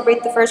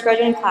celebrate the first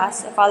graduating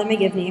class of Father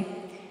McGivney,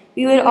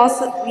 we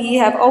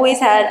have always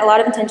had a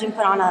lot of attention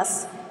put on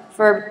us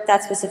for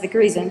that specific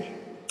reason.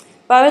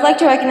 But I would like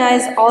to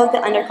recognize all of the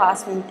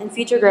underclassmen and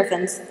future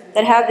Griffins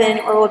that have been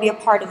or will be a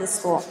part of this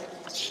school.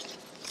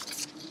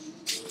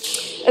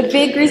 A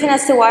big reason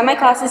as to why my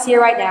class is here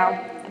right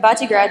now, about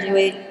to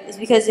graduate, is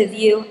because of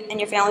you and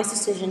your family's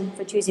decision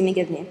for choosing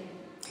McGivney.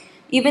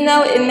 Even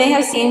though it may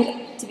have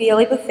seemed to be a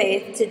leap of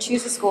faith to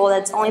choose a school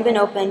that's only been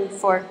open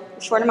for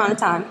a short amount of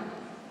time,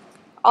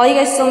 all you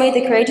guys still made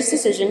the courageous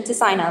decision to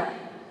sign up,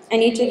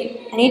 and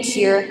each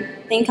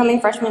year, the incoming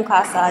freshman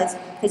class size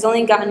has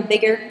only gotten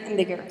bigger and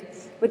bigger,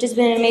 which has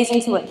been amazing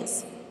to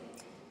witness.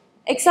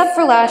 Except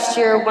for last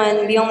year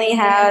when we only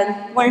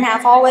had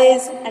 1.5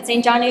 hallways at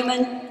St. John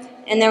Newman,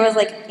 and there was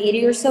like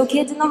 80 or so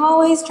kids in the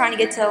hallways trying to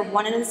get to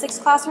one end of the 6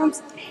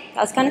 classrooms.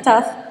 That was kind of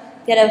tough.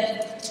 You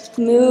had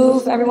to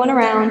move everyone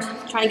around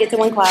trying to get to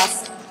one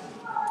class.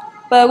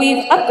 But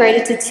we've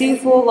upgraded to 2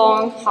 full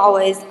long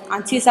hallways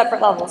on 2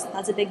 separate levels.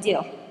 That's a big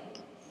deal.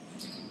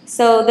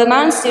 So the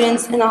amount of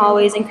students in the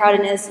hallways and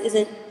crowdedness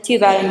isn't too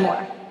bad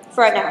anymore,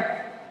 for right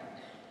now.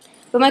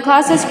 But my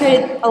class has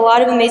created a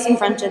lot of amazing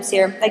friendships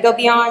here that go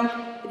beyond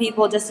the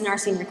people just in our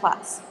senior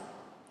class.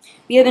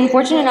 We have been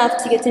fortunate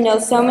enough to get to know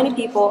so many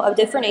people of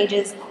different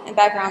ages and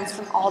backgrounds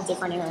from all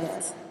different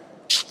areas.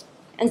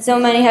 And so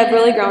many have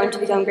really grown to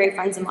become great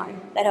friends of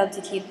mine that I hope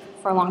to keep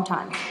for a long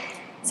time.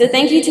 So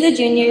thank you to the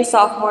juniors,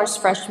 sophomores,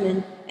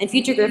 freshmen, and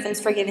future Griffins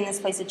for giving this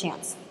place a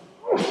chance.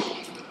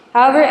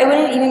 However, it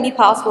wouldn't even be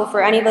possible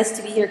for any of us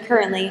to be here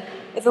currently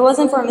if it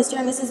wasn't for Mr.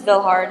 and Mrs.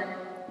 Vilhard,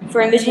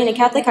 for envisioning a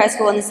Catholic high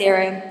school in this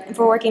area, and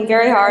for working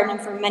very hard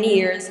and for many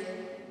years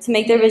to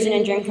make their vision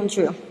and dream come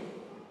true.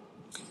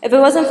 If it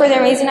wasn't for their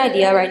amazing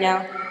idea right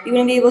now, we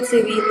wouldn't be able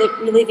to be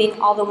reliving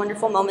all the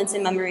wonderful moments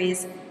and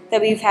memories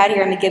that we've had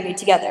here at McGivney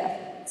together.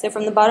 So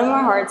from the bottom of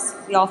our hearts,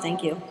 we all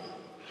thank you.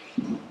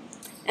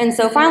 And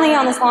so finally,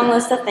 on this long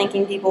list of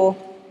thanking people,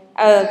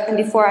 and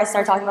before I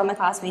start talking about my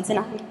classmates and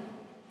I,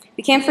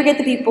 we can't forget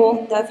the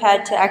people that have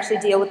had to actually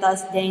deal with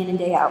us day in and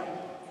day out.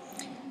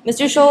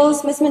 Mr.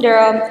 Scholes, Ms.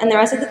 Madera, and the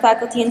rest of the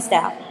faculty and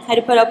staff had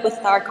to put up with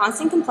our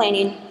constant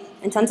complaining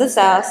and tons of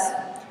sass.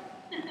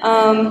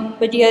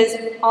 But you guys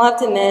all have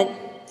to admit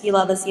you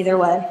love us either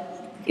way.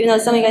 Even though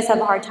some of you guys have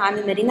a hard time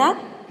admitting that.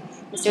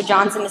 Mr.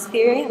 Johnson, Ms.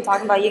 Peary, I'm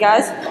talking about you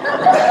guys.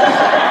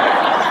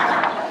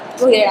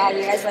 We'll get it out of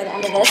you guys by the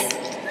end of this.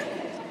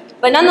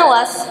 But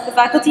nonetheless, the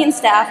faculty and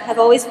staff have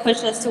always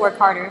pushed us to work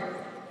harder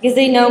because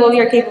they know what we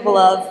are capable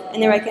of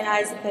and they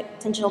recognize the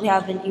potential we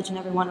have in each and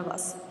every one of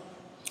us.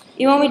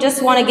 Even when we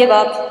just want to give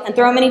up and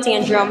throw a mini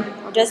tantrum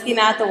or just be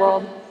mad at the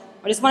world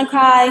or just want to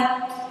cry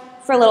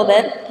for a little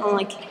bit,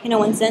 unlike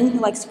Winston, who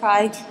likes to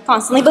cry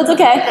constantly, but it's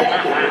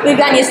okay. We've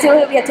gotten used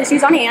to it. We have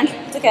tissues on hand.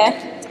 It's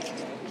okay.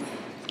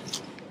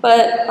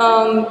 But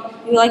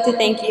we'd like to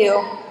thank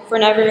you for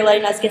never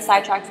letting us get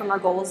sidetracked from our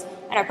goals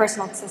and our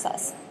personal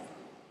success.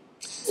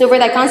 So for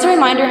that constant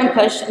reminder and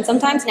push, and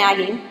sometimes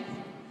nagging,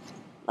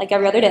 like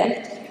every other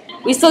day,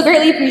 we still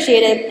greatly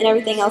appreciate it and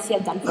everything else you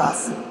have done for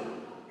us.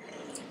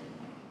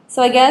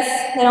 So I guess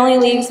that only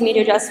leaves me to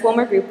address one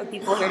more group of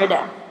people here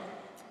today,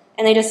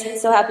 and they just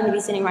so happen to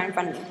be sitting right in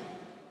front of me.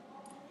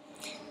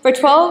 For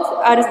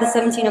 12 out of the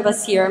 17 of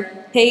us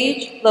here,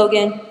 Paige,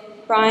 Logan,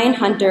 Brian,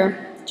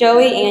 Hunter,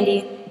 Joey,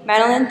 Andy,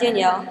 Madeline,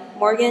 Danielle,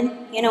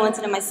 Morgan, Hannah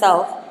Winston, and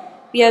myself,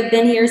 we have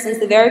been here since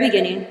the very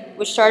beginning,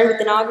 which started with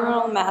the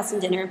inaugural Mass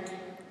and dinner.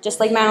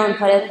 Just like Madeline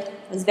put it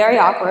was very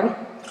awkward,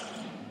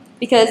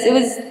 because it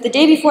was the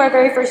day before our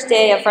very first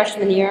day of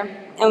freshman year,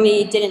 and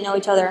we didn't know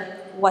each other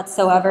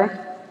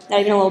whatsoever. Not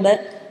even a little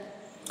bit.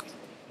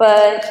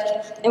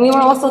 And we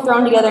were also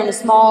thrown together in a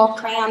small,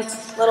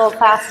 cramped little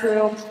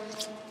classroom,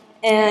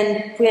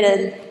 and we had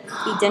to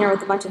eat dinner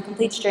with a bunch of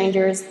complete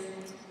strangers.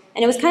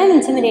 And it was kind of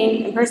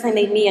intimidating and personally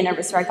made me a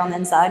nervous wreck on the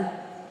inside.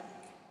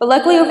 But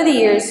luckily over the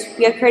years,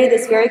 we have created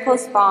this very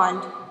close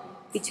bond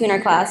between our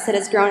class that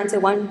has grown into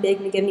one big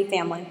McGivney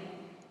family.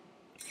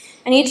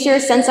 And each year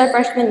since our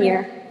freshman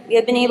year, we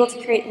have been able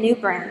to create a new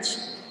branch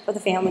for the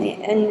family,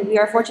 and we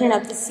are fortunate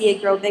enough to see it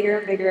grow bigger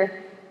and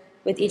bigger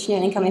with each new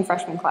incoming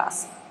freshman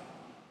class.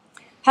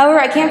 However,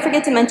 I can't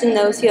forget to mention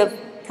those who have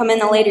come in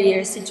the later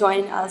years to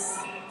join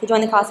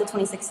the class of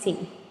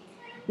 2016.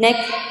 Nick,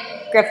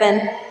 Griffin,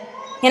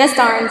 Hannah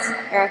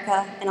Starnes,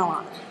 Erica, and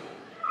Alana.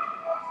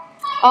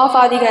 All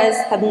 5 of you guys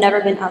have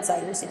never been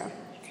outsiders here.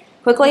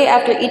 Quickly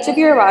after each of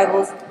your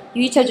arrivals,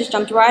 you each have just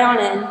jumped right on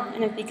in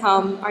and have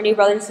become our new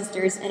brothers and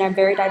sisters in our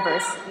very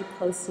diverse and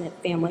close-knit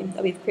family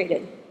that we've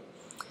created.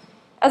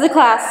 As a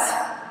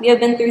class, we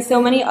have been through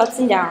so many ups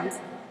and downs.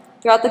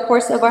 Throughout the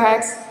course of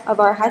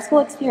our high school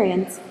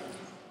experience,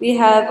 we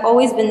have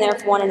always been there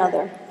for one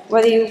another,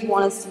 whether you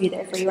want us to be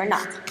there for you or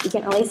not. You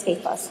can't really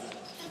escape us.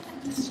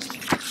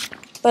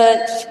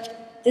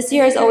 But this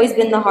year has always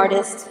been the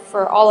hardest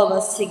for all of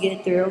us to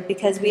get through,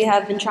 because we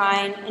have been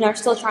trying and are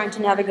still trying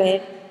to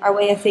navigate our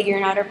way of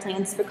figuring out our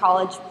plans for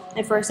college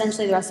and for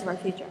essentially the rest of our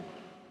future.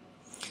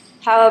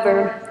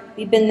 However,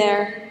 we've been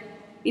there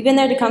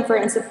to comfort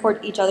and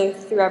support each other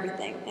through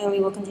everything, and we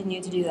will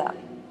continue to do that.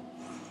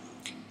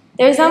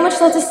 There's not much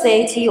left to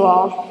say to you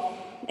all,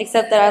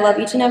 except that I love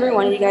each and every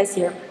one of you guys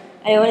here.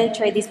 I wouldn't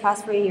trade these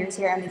past 4 years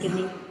here at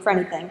McGivney for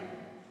anything.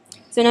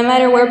 So no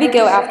matter where we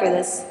go after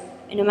this,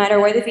 and no matter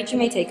where the future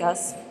may take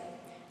us,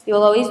 we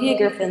will always be a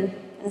Griffin,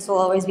 and this will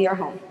always be our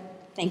home.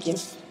 Thank you.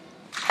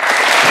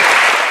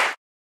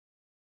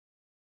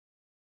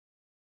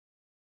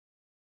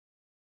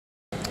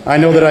 I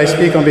know that I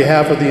speak on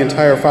behalf of the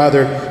entire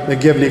Father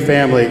McGivney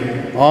family,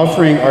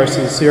 offering our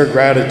sincere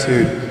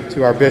gratitude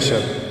to our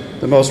bishop,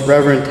 the Most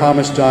Reverend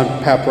Thomas John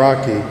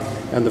Paprocki,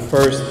 and the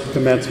first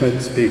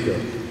commencement speaker.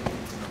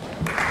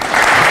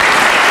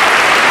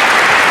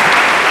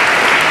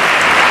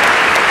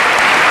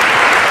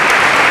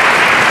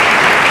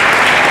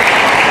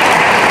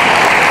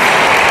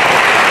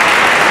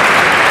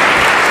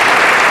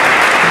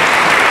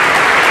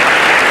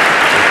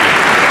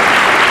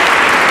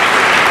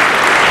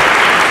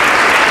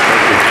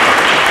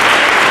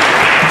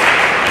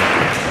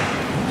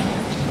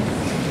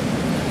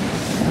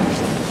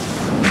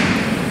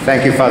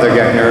 Thank you, Father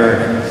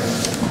Gettner.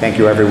 Thank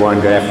you, everyone.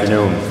 Good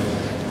afternoon.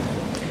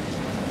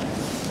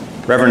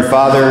 Reverend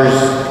Fathers,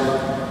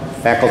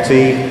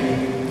 faculty,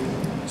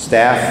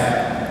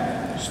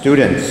 staff,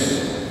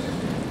 students,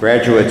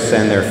 graduates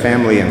and their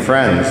family and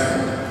friends,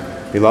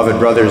 beloved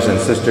brothers and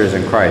sisters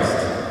in Christ.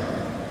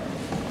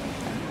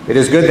 It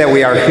is good that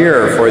we are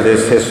here for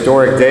this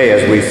historic day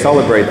as we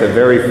celebrate the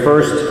very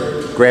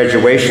first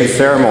graduation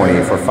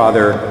ceremony for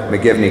Father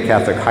McGivney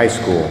Catholic High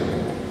School.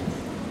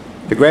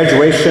 The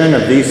graduation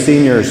of these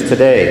seniors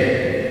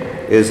today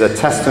is a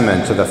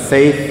testament to the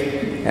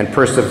faith and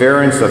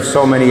perseverance of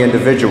so many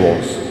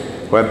individuals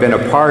who have been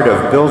a part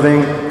of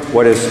building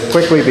what is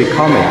quickly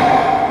becoming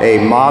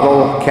a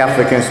model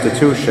Catholic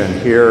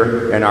institution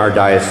here in our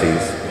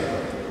diocese.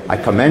 I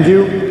commend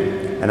you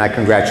and I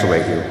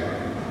congratulate you.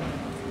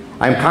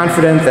 I am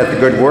confident that the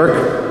good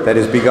work that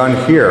is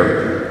begun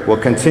here will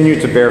continue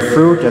to bear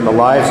fruit in the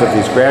lives of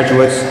these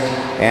graduates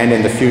and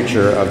in the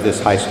future of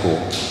this high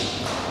school.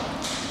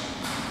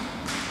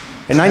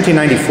 In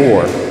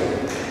 1994,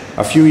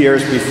 a few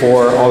years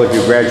before all of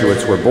you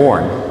graduates were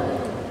born,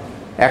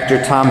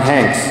 actor Tom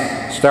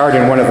Hanks starred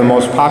in one of the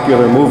most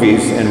popular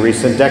movies in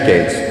recent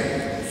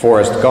decades,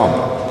 Forrest Gump.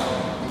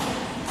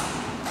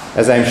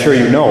 As I'm sure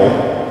you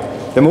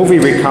know, the movie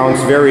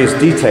recounts various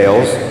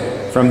details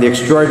from the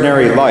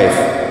extraordinary life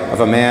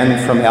of a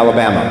man from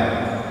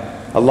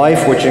Alabama, a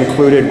life which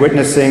included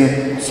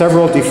witnessing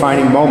several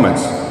defining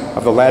moments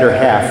of the latter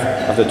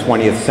half of the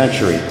 20th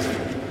century.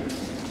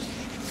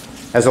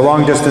 As a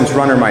long-distance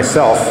runner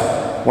myself,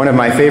 one of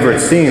my favorite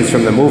scenes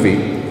from the movie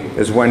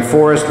is when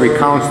Forrest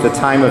recounts the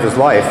time of his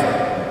life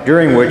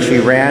during which he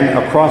ran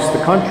across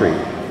the country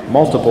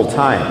multiple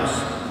times.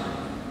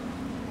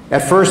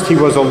 At first he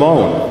was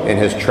alone in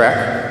his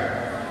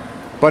trek,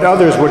 but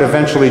others would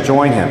eventually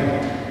join him.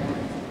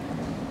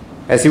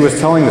 As he was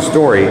telling the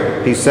story,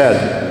 he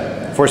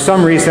said, "For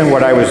some reason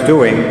what I was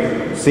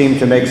doing seemed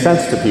to make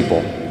sense to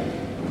people.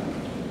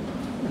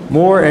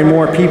 More and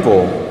more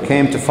people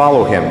came to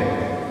follow him,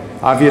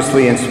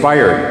 obviously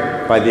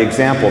inspired by the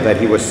example that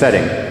he was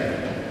setting.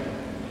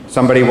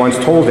 Somebody once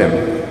told him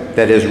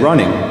that his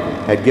running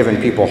had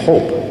given people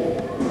hope.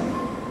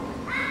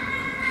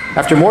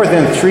 After more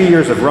than 3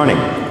 years of running,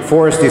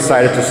 Forrest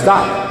decided to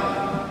stop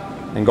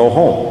and go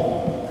home.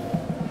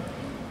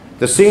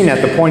 The scene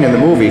at the point in the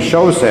movie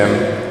shows him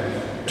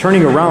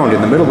turning around in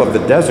the middle of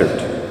the desert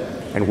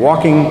and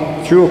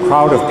walking through a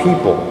crowd of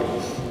people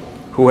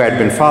who had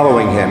been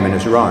following him in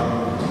his run.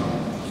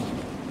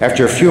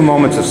 After a few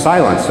moments of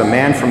silence, a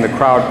man from the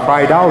crowd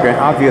cried out in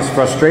obvious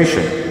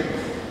frustration.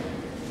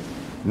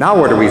 Now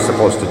what are we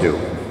supposed to do?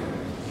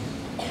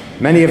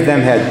 Many of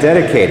them had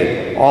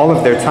dedicated all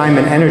of their time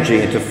and energy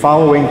into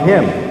following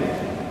him,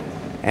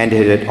 and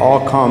it had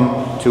all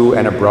come to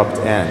an abrupt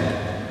end.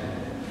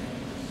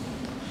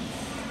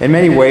 In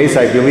many ways,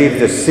 I believe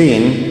this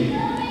scene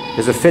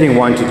is a fitting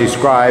one to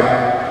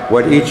describe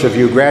what each of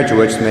you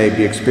graduates may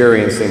be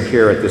experiencing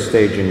here at this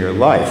stage in your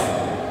life.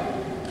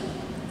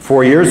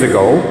 4 years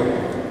ago,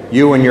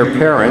 you and your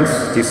parents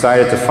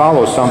decided to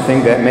follow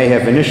something that may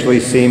have initially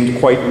seemed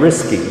quite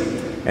risky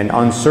and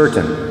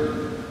uncertain.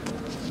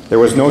 There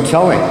was no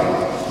telling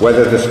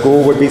whether the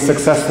school would be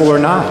successful or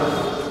not,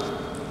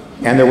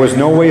 and there was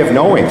no way of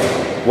knowing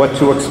what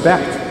to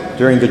expect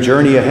during the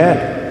journey ahead.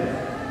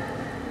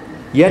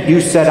 Yet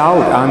you set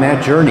out on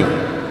that journey,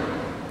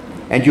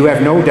 and you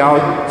have no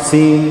doubt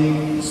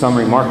seen some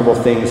remarkable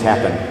things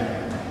happen.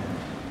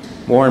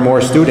 More and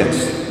more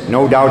students,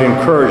 no doubt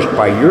encouraged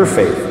by your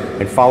faith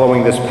in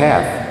following this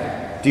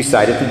path,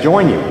 decided to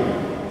join you.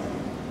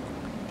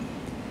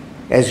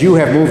 As you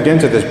have moved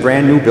into this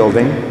brand new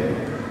building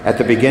at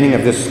the beginning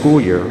of this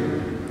school year,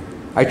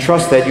 I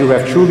trust that you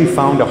have truly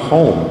found a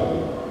home,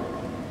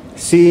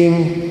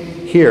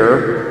 seeing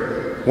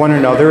here one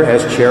another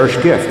as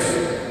cherished gifts,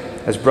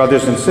 as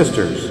brothers and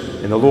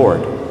sisters in the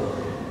Lord.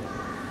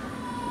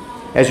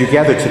 As you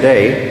gather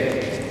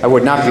today, I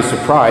would not be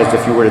surprised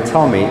if you were to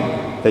tell me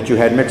that you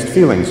had mixed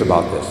feelings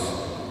about this.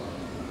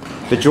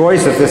 The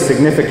joys of this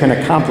significant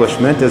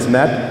accomplishment is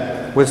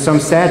met with some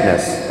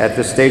sadness at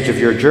this stage of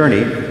your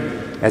journey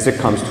as it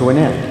comes to an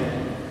end.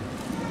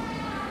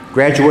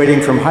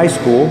 Graduating from high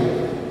school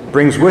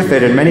brings with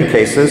it, in many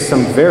cases,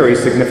 some very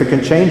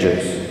significant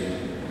changes.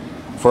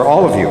 For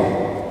all of you,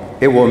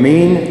 it will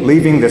mean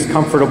leaving this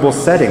comfortable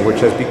setting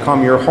which has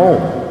become your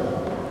home.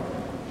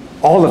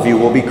 All of you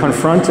will be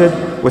confronted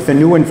with a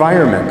new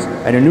environment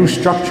and a new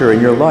structure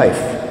in your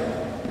life.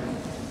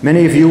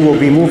 Many of you will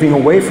be moving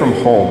away from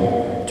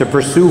home to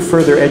pursue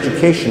further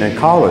education in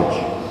college.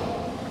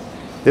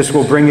 This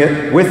will bring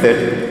with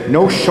it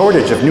no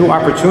shortage of new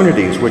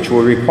opportunities which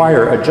will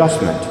require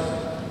adjustment.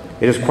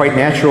 It is quite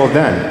natural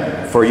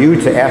then for you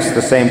to ask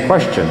the same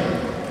question.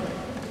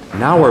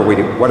 Now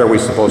what are we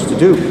supposed to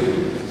do?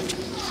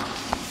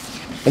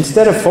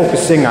 Instead of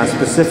focusing on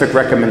specific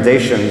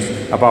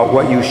recommendations about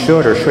what you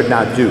should or should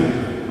not do,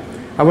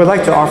 I would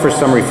like to offer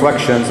some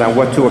reflections on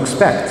what to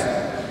expect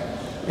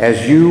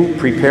as you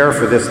prepare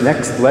for this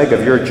next leg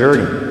of your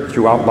journey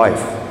throughout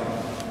life.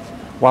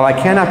 While I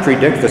cannot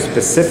predict the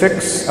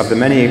specifics of the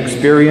many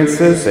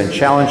experiences and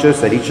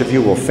challenges that each of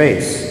you will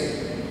face,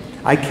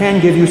 I can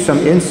give you some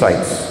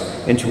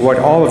insights into what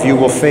all of you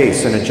will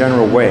face in a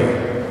general way,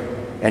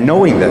 and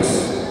knowing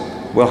this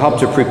will help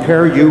to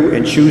prepare you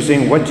in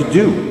choosing what to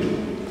do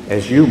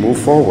as you move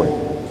forward.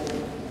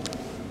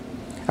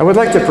 I would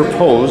like to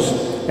propose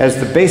as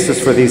the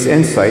basis for these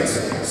insights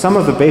some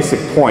of the basic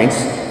points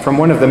from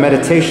one of the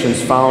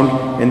meditations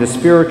found in the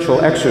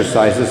spiritual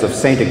exercises of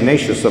St.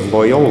 Ignatius of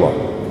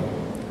Loyola.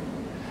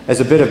 As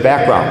a bit of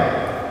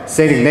background,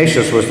 St.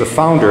 Ignatius was the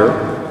founder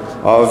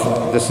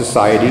of the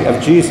Society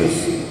of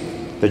Jesus,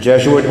 the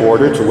Jesuit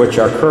order to which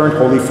our current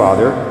Holy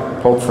Father,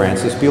 Pope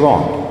Francis,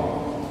 belonged.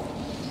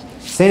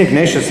 St.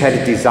 Ignatius had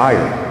a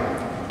desire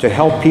to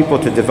help people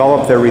to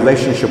develop their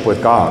relationship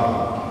with God.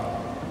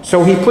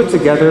 So he put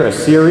together a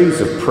series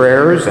of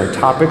prayers and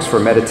topics for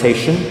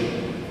meditation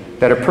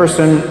that a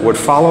person would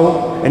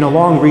follow in a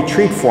long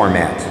retreat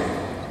format,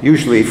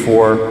 usually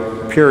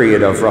for a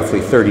period of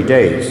roughly 30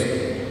 days.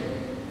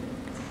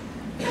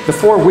 The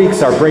 4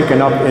 weeks are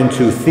broken up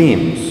into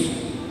themes,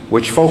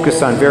 which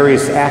focus on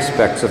various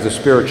aspects of the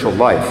spiritual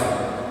life.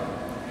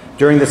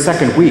 During the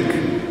second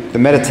week, the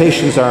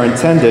meditations are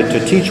intended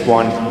to teach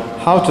one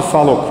how to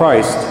follow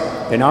Christ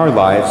in our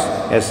lives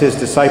as his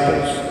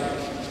disciples.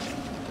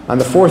 On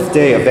the 4th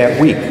day of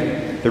that week,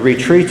 the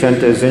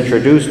retreatant is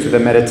introduced to the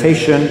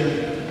meditation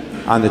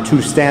on the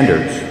 2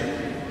 standards.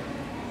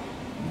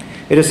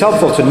 It is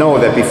helpful to know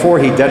that before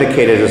he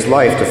dedicated his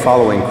life to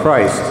following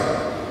Christ,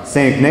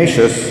 St.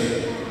 Ignatius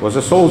was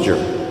a soldier.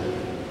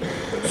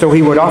 So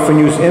he would often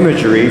use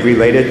imagery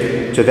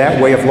related to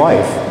that way of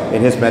life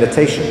in his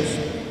meditations.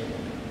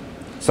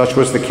 Such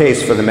was the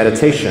case for the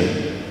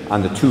meditation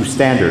on the 2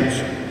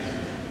 standards.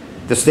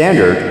 The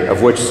standard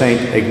of which St.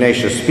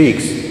 Ignatius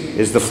speaks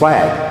is the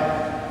flag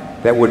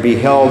that would be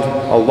held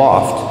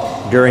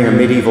aloft during a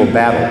medieval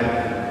battle.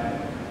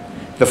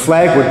 The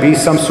flag would be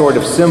some sort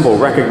of symbol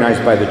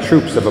recognized by the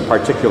troops of a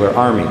particular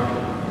army.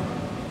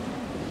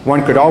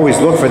 One could always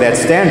look for that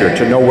standard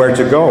to know where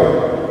to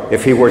go.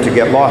 if he were to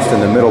get lost in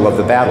the middle of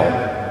the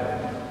battle.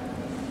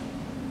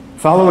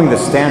 Following the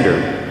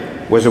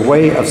standard was a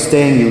way of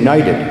staying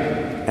united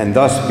and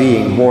thus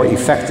being more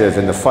effective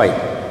in the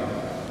fight.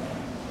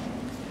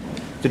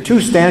 The two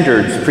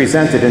standards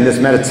presented in this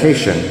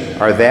meditation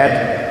are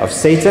that of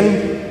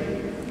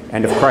Satan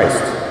and of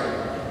Christ.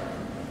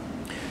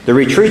 The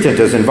retreatant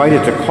is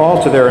invited to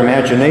call to their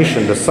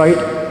imagination the sight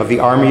of the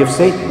army of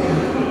Satan.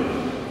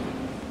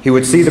 He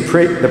would see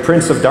the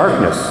prince of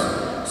darkness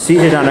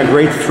seated on a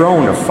great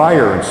throne of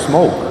fire and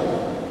smoke,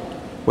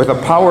 with a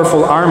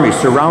powerful army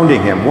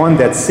surrounding him, one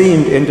that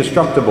seemed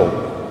indestructible.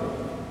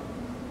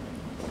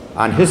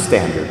 On his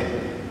standard,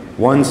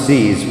 one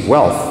sees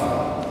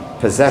wealth,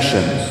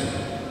 possessions,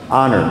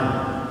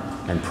 honor,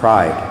 and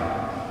pride.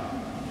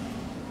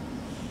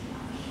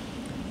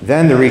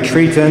 Then the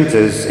retreatant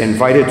is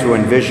invited to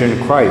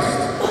envision Christ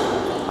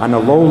on a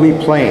lowly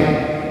plane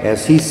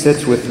as he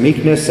sits with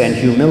meekness and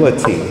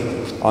humility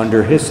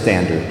under his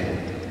standard.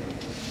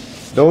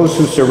 Those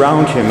who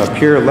surround him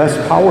appear less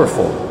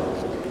powerful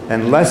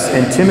and less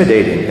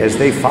intimidating as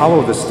they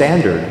follow the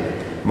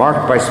standard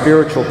marked by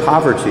spiritual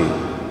poverty,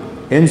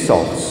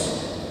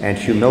 insults, and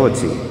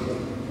humility.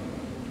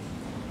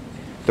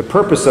 The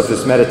purpose of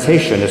this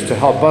meditation is to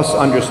help us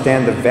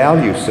understand the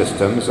value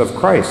systems of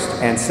Christ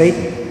and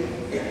Satan,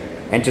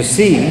 and to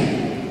see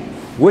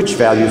which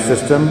value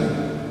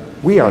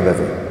system we are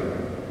living.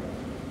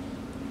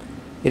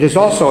 It is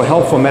also a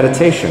helpful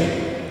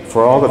meditation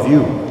for all of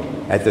you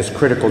at this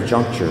critical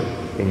juncture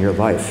in your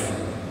life.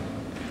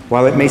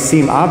 While it may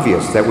seem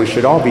obvious that we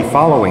should all be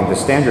following the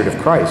standard of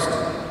Christ,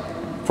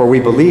 for we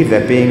believe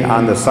that being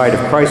on the side of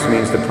Christ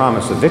means the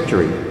promise of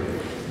victory,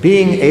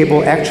 being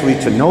able actually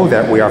to know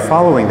that we are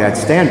following that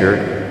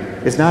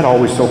standard is not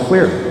always so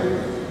clear.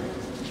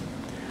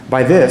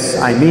 By this,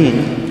 I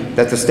mean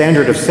that the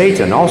standard of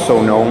Satan,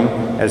 also known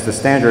as the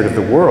standard of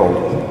the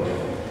world,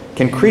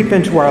 can creep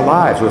into our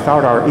lives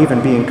without our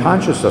even being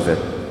conscious of it.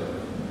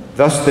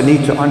 Thus, the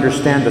need to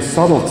understand the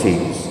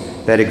subtleties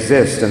that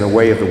exist in the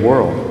way of the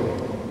world.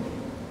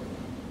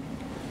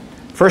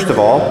 First of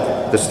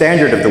all, the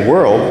standard of the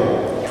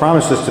world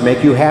promises to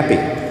make you happy.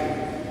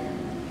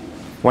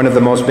 One of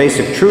the most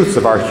basic truths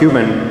of our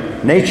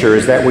human nature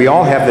is that we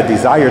all have the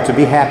desire to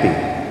be happy.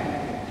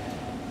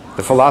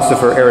 The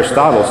philosopher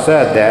Aristotle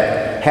said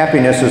that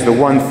happiness is the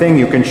one thing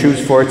you can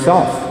choose for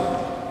itself.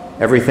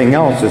 Everything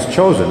else is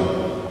chosen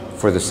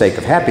for the sake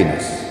of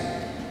happiness.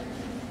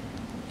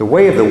 The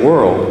way of the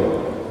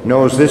world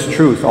knows this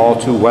truth all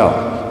too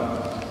well.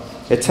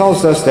 It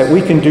tells us that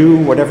we can do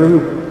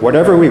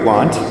whatever we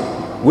want,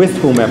 with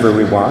whomever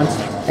we want,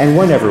 and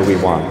whenever we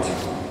want.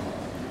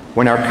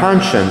 When our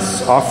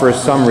conscience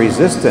offers some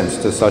resistance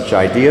to such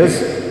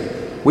ideas,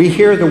 we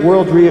hear the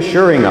world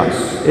reassuring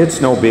us,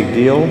 it's no big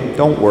deal,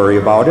 don't worry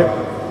about it.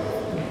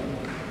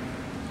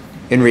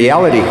 In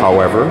reality,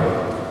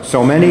 however,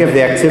 so many of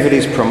the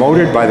activities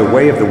promoted by the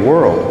way of the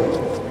world,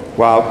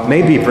 while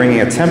maybe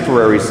bringing a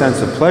temporary sense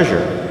of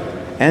pleasure,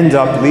 end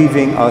up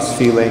leaving us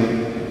feeling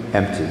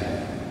empty.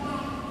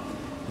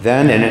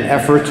 Then, in an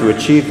effort to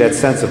achieve that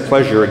sense of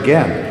pleasure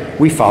again,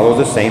 we follow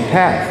the same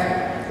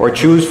path, or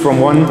choose from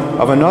one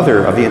of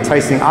another of the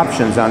enticing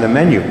options on the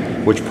menu,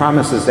 which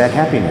promises that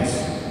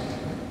happiness.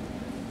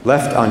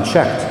 Left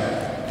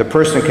unchecked, the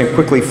person can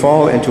quickly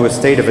fall into a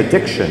state of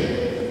addiction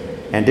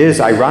and is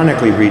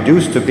ironically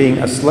reduced to being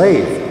a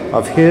slave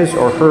of his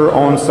or her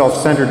own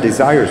self-centered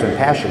desires and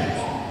passions.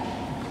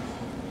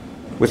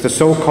 With the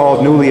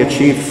so-called newly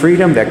achieved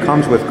freedom that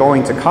comes with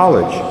going to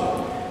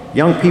college,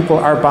 young people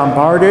are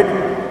bombarded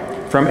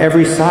from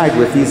every side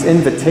with these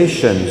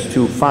invitations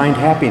to find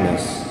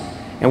happiness.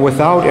 And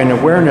without an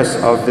awareness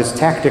of this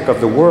tactic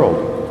of the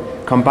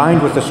world,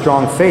 combined with a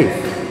strong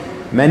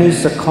faith, many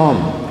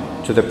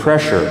succumb to the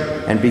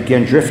pressure and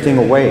begin drifting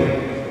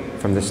away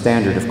from the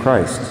standard of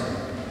Christ.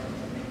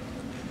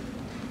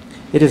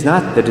 It is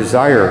not the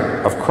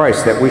desire of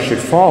Christ that we should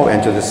fall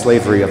into the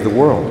slavery of the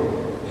world.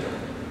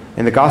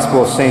 In the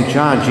Gospel of St.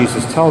 John,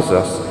 Jesus tells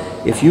us,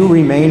 "If you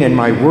remain in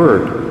my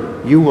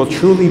word, you will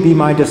truly be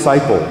my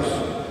disciples,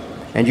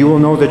 and you will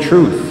know the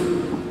truth,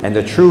 and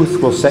the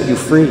truth will set you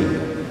free."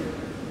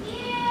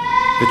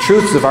 The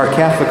truths of our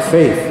Catholic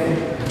faith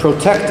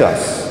protect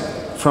us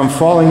from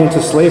falling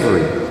into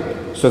slavery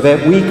so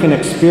that we can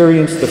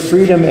experience the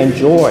freedom and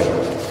joy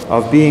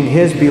of being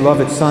His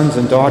beloved sons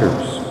and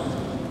daughters.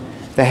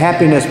 The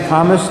happiness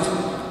promised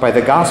by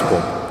the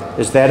gospel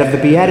is that of the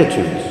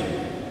Beatitudes.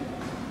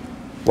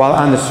 While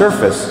on the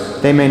surface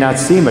they may not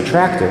seem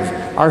attractive,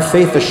 our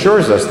faith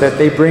assures us that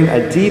they bring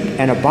a deep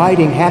and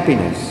abiding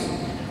happiness,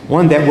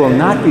 one that will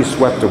not be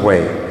swept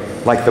away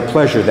like the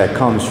pleasure that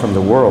comes from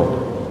the world.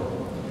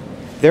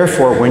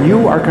 Therefore, when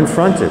you are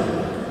confronted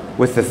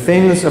with the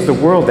things of the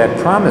world that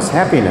promise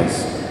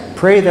happiness,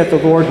 pray that the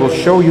Lord will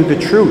show you the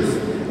truth,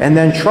 and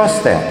then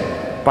trust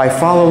that by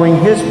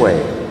following His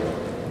way,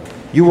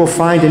 you will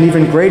find an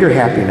even greater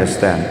happiness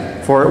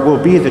then, for it will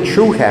be the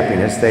true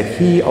happiness that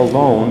He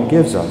alone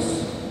gives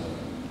us.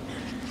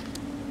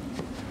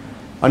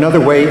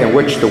 Another way in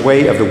which the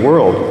way of the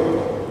world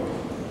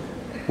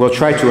will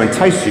try to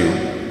entice you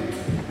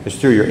is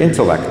through your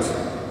intellect.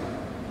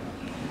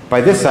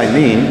 By this I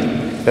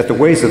mean that the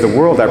ways of the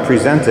world are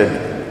presented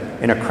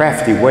in a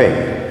crafty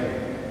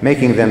way,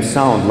 making them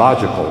sound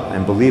logical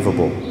and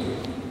believable.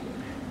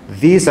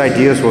 These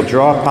ideas will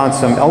draw upon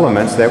some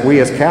elements that we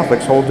as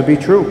Catholics hold to be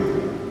true.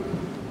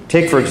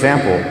 Take, for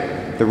example,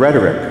 the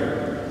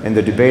rhetoric in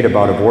the debate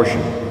about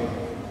abortion.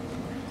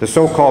 The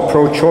so-called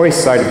pro-choice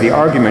side of the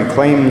argument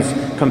claims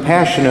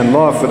compassion and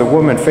love for the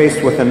woman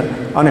faced with an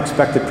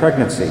unexpected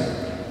pregnancy.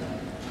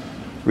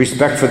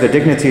 Respect for the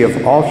dignity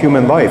of all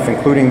human life,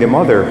 including the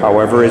mother,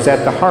 however, is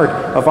at the heart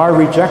of our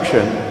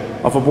rejection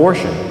of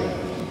abortion.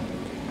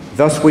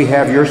 Thus we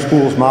have your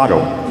school's motto,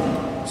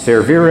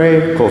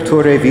 Servire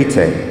Culturae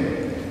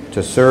Vitae,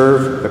 to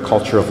serve the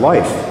culture of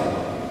life.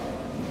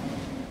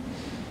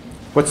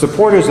 What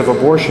supporters of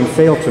abortion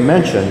fail to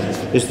mention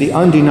is the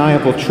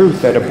undeniable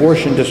truth that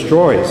abortion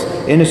destroys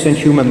innocent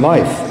human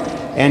life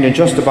and, in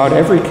just about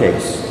every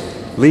case,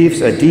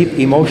 leaves a deep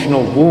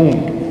emotional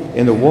wound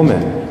in the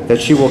woman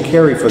that she will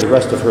carry for the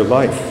rest of her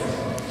life.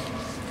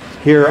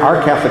 Here,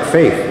 our Catholic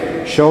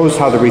faith shows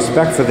how the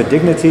respect for the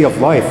dignity of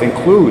life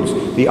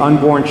includes the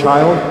unborn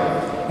child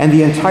and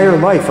the entire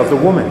life of the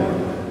woman,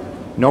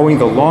 knowing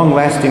the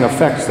long-lasting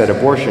effects that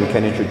abortion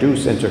can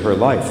introduce into her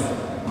life.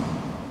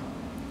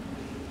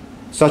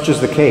 Such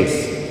is the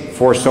case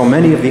for so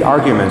many of the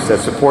arguments that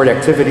support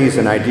activities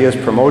and ideas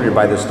promoted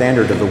by the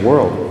standard of the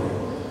world.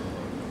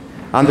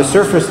 On the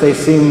surface, they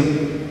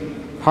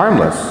seem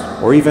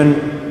harmless or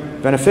even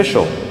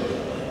beneficial,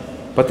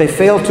 but they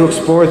fail to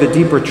explore the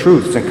deeper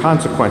truths and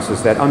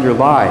consequences that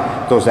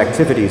underlie those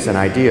activities and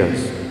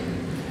ideas.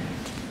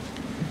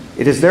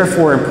 It is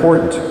therefore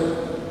important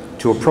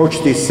to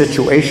approach these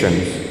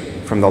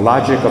situations from the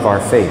logic of our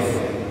faith.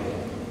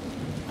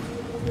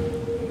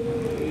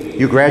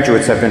 You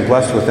graduates have been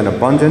blessed with an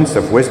abundance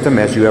of wisdom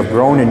as you have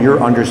grown in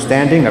your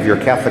understanding of your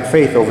Catholic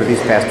faith over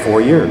these past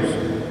 4 years.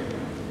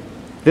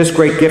 This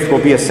great gift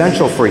will be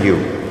essential for you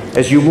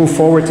as you move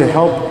forward to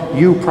help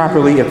you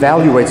properly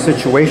evaluate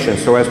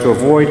situations so as to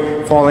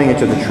avoid falling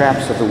into the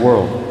traps of the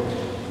world.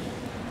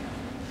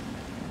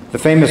 The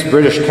famous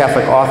British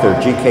Catholic author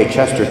G.K.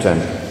 Chesterton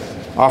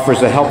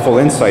offers a helpful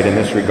insight in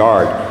this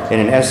regard in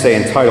an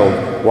essay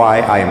entitled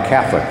Why I Am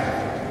Catholic.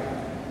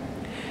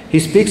 He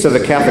speaks of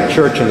the Catholic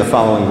Church in the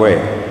following way.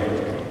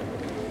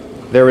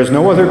 There is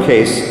no other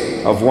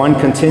case of one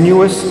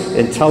continuous,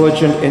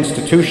 intelligent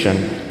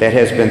institution that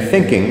has been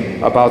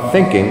thinking about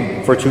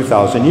thinking for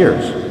 2,000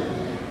 years.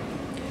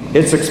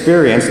 Its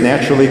experience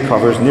naturally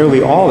covers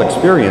nearly all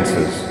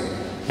experiences,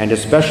 and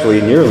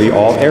especially nearly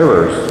all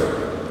errors.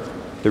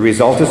 The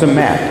result is a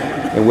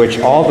map in which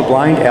all the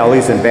blind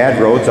alleys and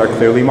bad roads are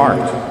clearly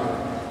marked,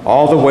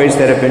 all the ways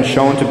that have been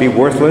shown to be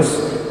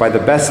worthless by the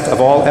best of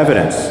all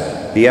evidence,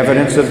 the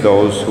evidence of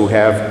those who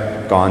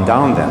have gone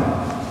down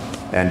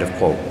them. End of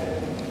quote.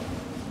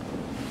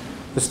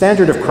 The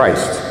standard of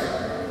Christ,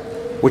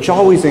 which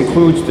always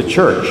includes the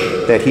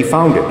church that he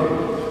founded,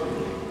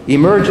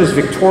 emerges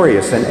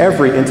victorious in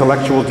every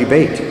intellectual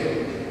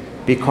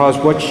debate because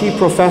what she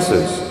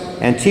professes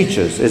and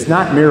teaches is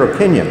not mere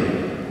opinion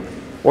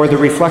or the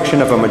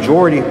reflection of a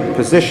majority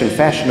position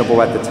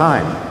fashionable at the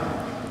time.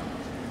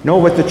 No,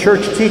 what the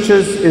church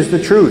teaches is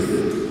the truth.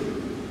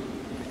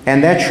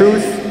 And that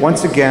truth,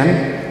 once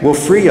again, will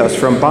free us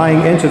from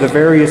buying into the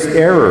various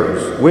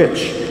errors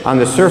which, on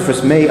the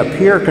surface, may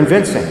appear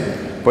convincing,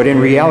 but in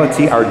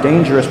reality are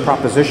dangerous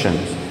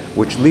propositions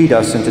which lead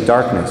us into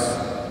darkness.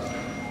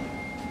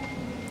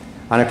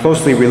 On a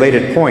closely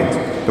related point,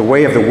 the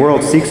way of the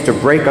world seeks to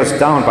break us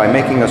down by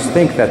making us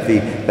think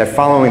that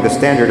following the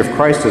standard of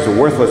Christ is a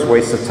worthless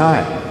waste of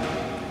time.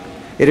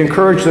 It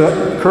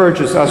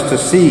encourages us to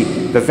see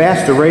the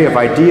vast array of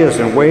ideas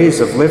and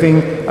ways of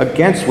living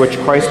against which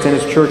Christ and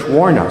his church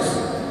warn us,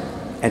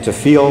 and to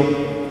feel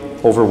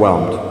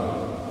overwhelmed.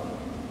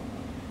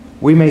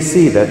 We may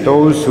see that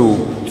those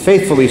who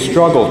faithfully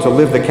struggle to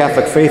live the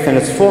Catholic faith in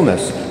its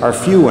fullness are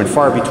few and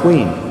far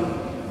between.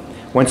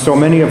 When so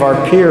many of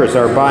our peers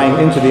are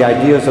buying into the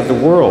ideas of the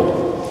world,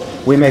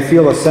 we may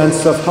feel a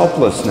sense of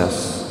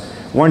helplessness,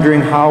 wondering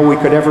how we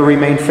could ever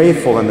remain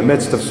faithful in the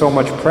midst of so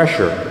much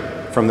pressure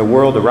from the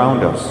world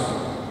around us.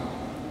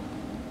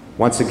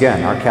 Once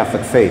again, our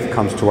Catholic faith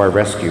comes to our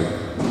rescue.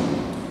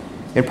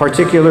 In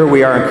particular,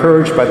 we are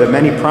encouraged by the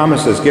many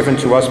promises given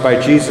to us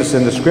by Jesus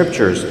in the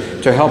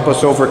Scriptures to help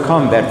us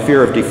overcome that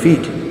fear of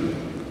defeat.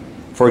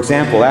 For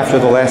example, after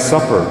the Last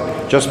Supper,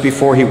 just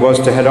before he was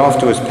to head off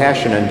to his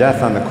passion and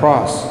death on the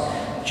cross,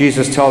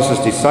 Jesus tells his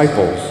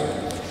disciples,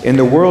 "In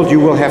the world you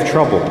will have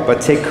trouble, but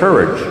take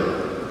courage.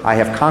 I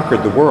have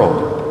conquered the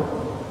world."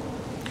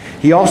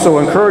 He also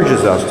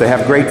encourages us to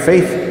have great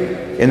faith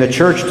in the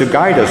church to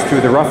guide us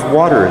through the rough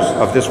waters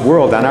of this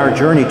world on our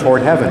journey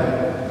toward heaven.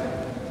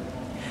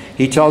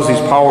 He tells these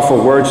powerful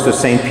words to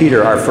St.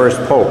 Peter, our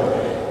first pope,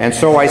 "And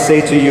so I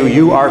say to you,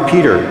 you are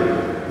Peter,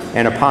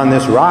 and upon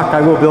this rock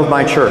I will build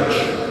my church,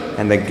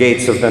 and the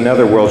gates of the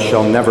netherworld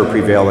shall never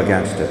prevail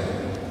against it."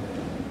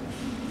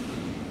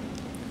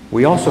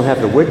 We also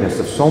have the witness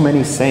of so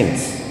many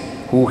saints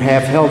who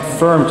have held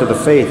firm to the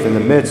faith in the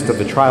midst of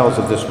the trials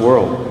of this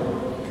world,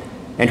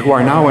 and who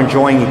are now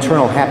enjoying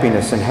eternal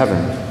happiness in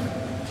heaven.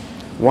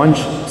 One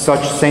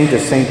such saint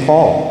is St.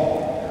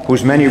 Paul,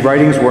 whose many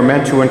writings were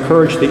meant to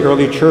encourage the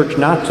early church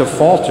not to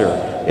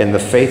falter in the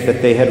faith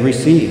that they had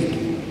received.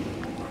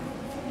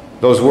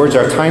 Those words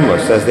are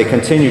timeless as they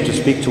continue to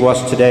speak to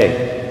us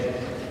today.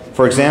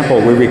 For example,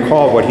 we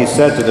recall what he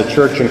said to the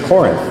church in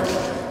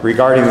Corinth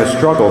regarding the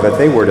struggle that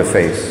they were to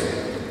face.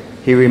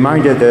 He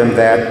reminded them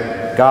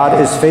that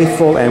God is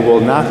faithful and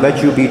will not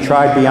let you be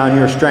tried beyond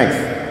your strength.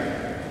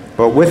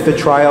 But with the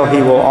trial,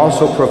 he will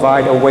also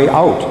provide a way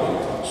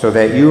out so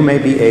that you may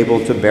be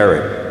able to bear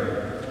it.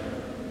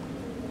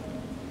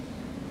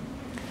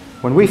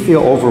 When we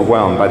feel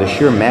overwhelmed by the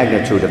sheer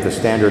magnitude of the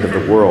standard of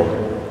the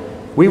world,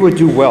 we would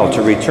do well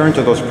to return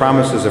to those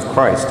promises of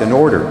Christ in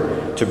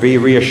order to be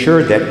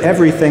reassured that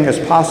everything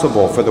is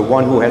possible for the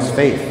one who has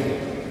faith.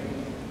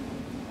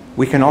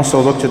 We can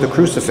also look to the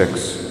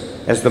crucifix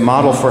as the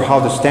model for how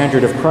the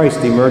standard of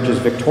Christ emerges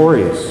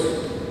victorious.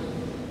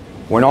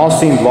 When all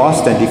seemed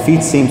lost and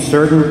defeat seemed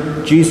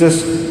certain,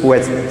 Jesus, who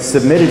had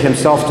submitted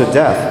himself to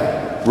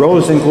death,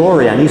 rose in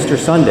glory on Easter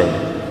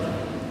Sunday.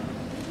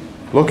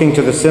 Looking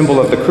to the symbol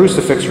of the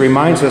crucifix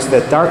reminds us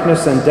that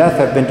darkness and death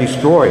have been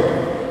destroyed.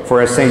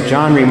 For as St.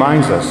 John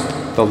reminds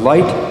us, the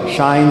light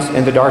shines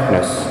in the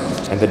darkness,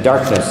 and the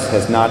darkness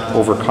has not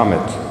overcome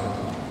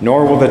it.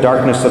 Nor will the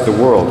darkness of the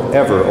world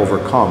ever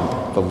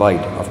overcome the light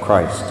of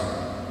Christ.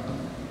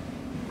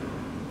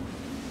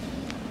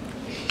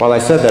 While I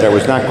said that I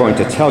was not going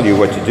to tell you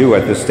what to do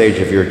at this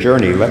stage of your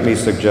journey, let me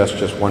suggest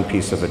just one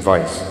piece of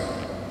advice.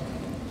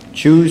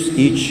 Choose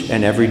each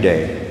and every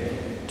day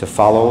to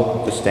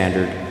follow the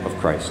standard of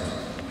Christ.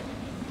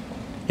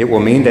 It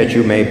will mean that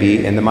you may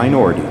be in the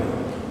minority.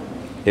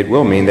 It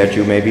will mean that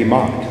you may be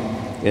mocked,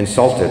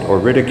 insulted, or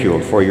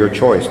ridiculed for your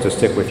choice to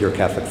stick with your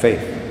Catholic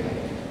faith.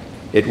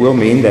 It will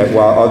mean that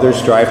while others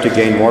strive to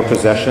gain more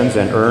possessions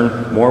and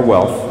earn more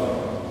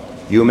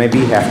wealth, you may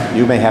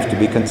have to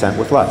be content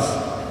with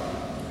less.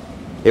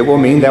 It will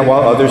mean that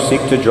while others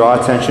seek to draw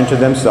attention to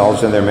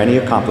themselves and their many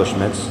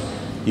accomplishments,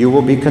 you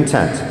will be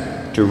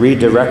content to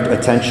redirect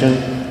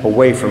attention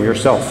away from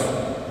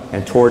yourself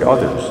and toward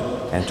others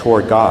and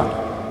toward God.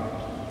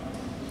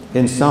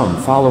 In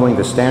sum, following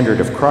the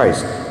standard of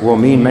Christ will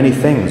mean many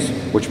things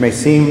which may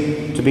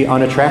seem to be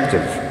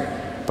unattractive,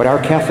 but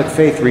our Catholic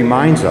faith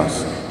reminds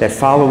us that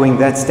following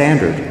that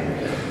standard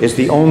is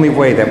the only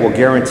way that will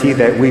guarantee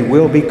that we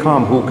will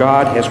become who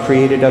God has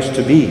created us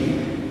to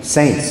be,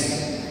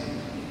 saints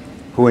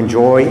who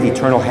enjoy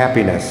eternal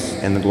happiness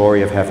and the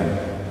glory of heaven.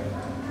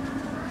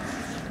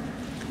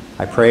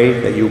 I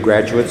pray that you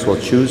graduates will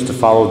choose to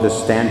follow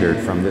this standard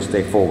from this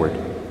day forward.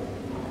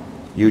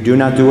 You do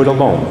not do it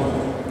alone,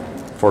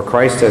 for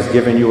Christ has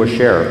given you a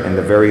share in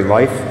the very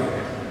life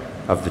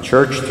of the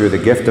Church through the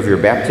gift of your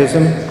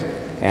baptism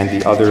and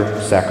the other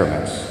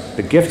sacraments.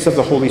 The gifts of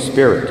the Holy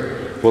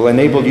Spirit will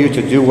enable you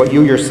to do what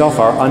you yourself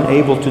are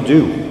unable to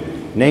do,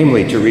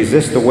 namely to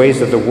resist the ways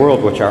of the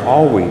world which are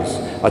always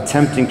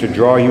attempting to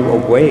draw you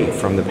away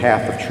from the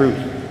path of truth.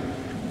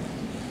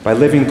 By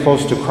living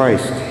close to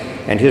Christ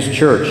and his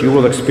church, you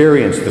will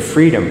experience the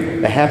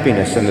freedom, the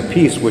happiness, and the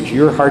peace which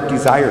your heart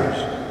desires.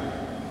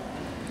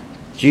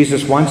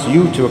 Jesus wants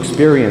you to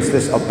experience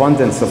this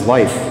abundance of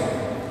life.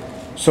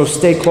 So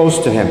stay close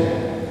to him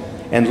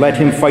and let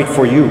him fight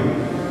for you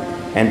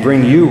and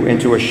bring you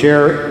into a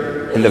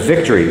share in the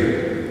victory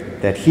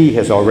that he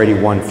has already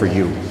won for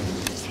you.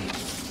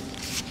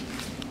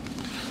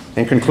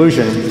 In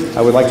conclusion,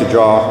 I would like to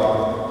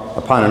draw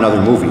upon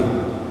another movie.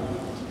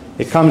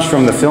 It comes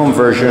from the film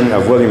version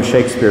of William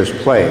Shakespeare's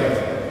play,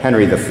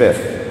 Henry V.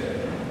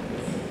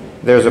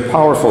 There's a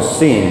powerful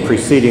scene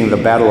preceding the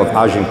Battle of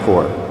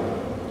Agincourt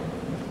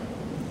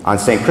on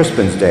St.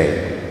 Crispin's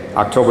Day,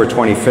 October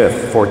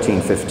 25th,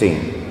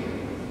 1415.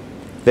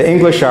 The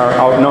English are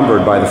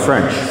outnumbered by the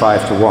French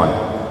 5-1.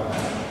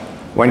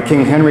 When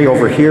King Henry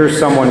overhears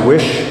someone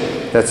wish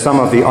that some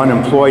of the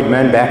unemployed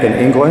men back in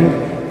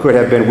England could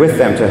have been with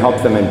them to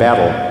help them in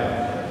battle,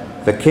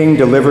 the king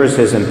delivers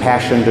his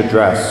impassioned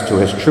address to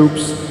his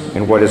troops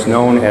in what is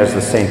known as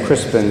the St.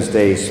 Crispin's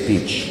Day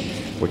speech,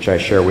 which I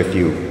share with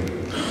you.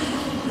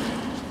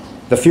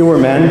 The fewer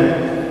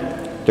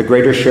men, the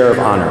greater share of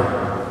honor.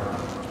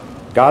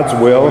 God's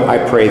will, I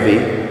pray thee,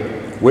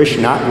 wish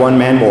not one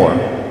man more.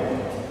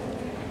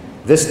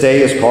 This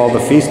day is called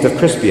the Feast of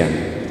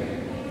Crispian.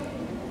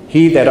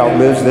 He that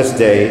outlives this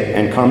day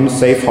and comes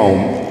safe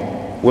home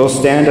will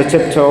stand a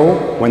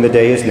tiptoe when the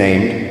day is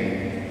named,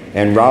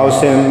 and rouse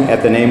him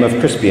at the name of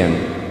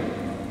Crispian.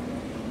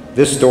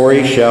 This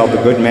story shall the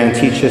good man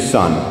teach his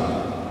son,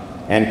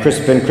 and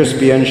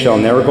Crispian shall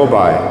ne'er go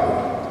by.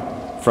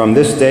 From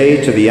this day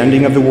to the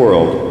ending of the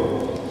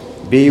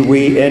world, be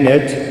we in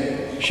it,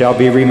 shall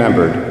be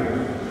remembered.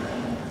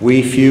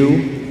 We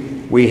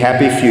few, we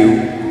happy few,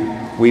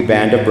 we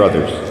band of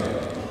brothers.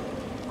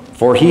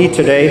 For he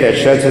today that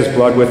sheds his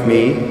blood with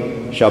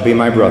me shall be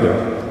my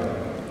brother.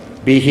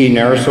 Be he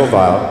ne'er so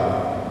vile,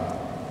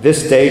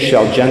 this day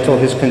shall gentle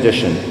his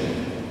condition,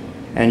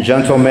 and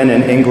gentlemen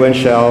in England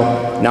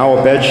shall now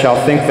abed shall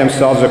think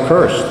themselves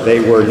accursed, they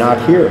were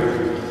not here,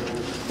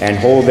 and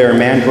hold their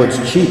manhoods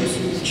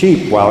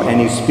cheap while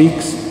any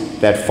speaks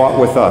that fought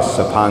with us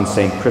upon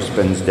St.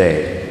 Crispin's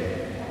day.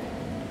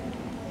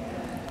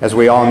 As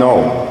we all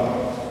know,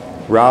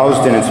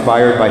 roused and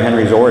inspired by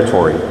Henry's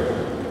oratory,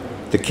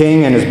 the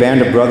king and his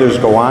band of brothers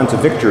go on to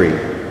victory,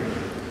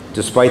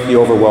 despite the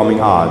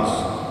overwhelming odds.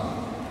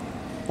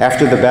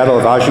 After the Battle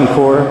of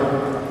Agincourt,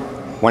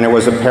 when it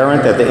was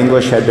apparent that the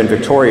English had been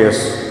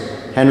victorious,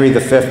 Henry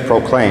V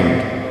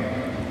proclaimed,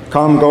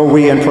 "Come, go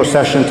we in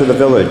procession to the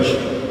village,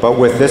 but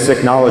with this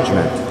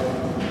acknowledgement,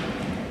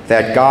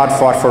 that God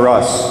fought for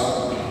us.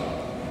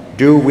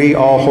 Do we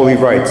all holy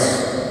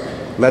rites,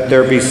 let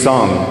there be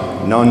sung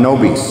non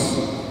nobis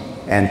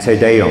and Te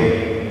Deum."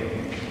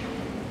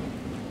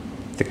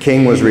 The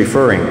king was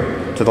referring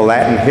to the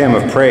Latin hymn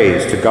of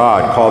praise to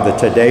God called the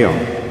Te Deum,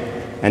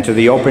 and to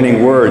the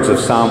opening words of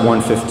Psalm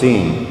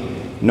 115,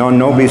 "Non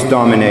nobis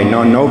Domine,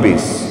 non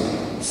nobis,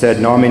 sed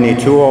nomini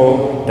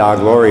tuo da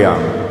gloriam."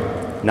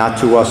 Not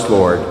to us,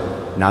 Lord,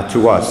 not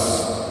to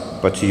us,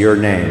 but to your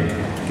name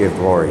give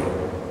glory.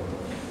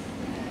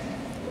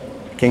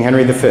 King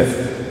Henry V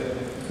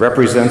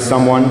represents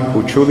someone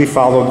who truly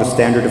followed the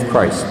standard of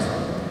Christ,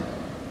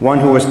 one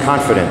who was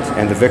confident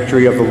in the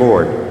victory of the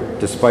Lord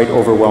despite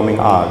overwhelming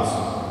odds.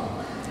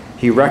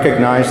 He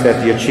recognized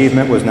that the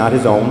achievement was not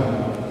his own,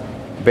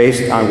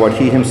 based on what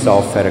he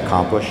himself had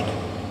accomplished.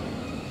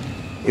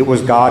 It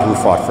was God who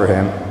fought for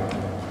him,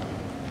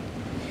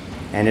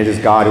 and it is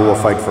God who will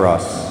fight for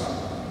us.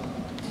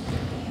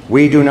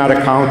 We do not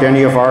account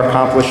any of our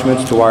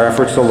accomplishments to our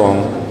efforts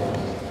alone,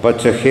 but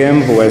to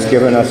him who has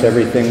given us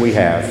everything we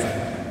have.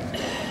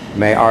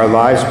 May our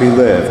lives be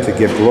lived to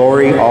give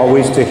glory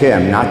always to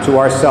him, not to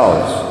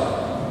ourselves,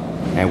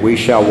 and we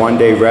shall one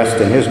day rest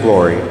in his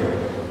glory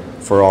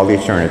for all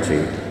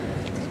eternity.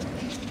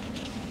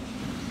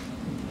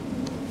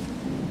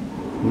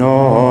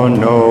 Non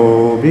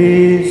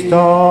nobis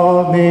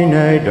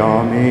Domine,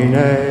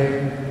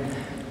 Domine,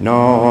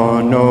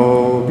 non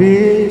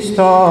nobis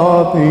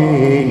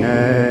Domine,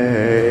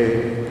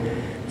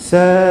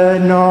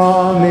 sed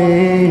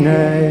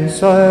nomine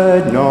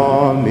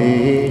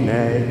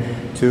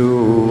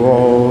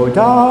tuo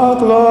da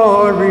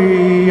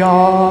gloria.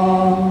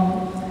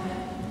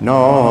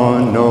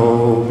 Non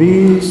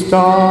nobis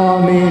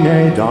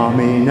Domine,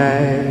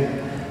 Domine,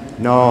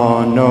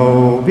 non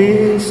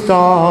nobis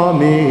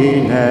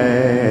Domine,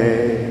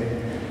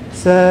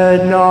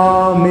 sed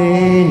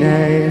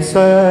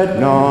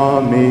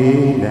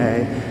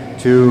nomine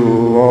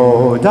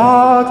tuo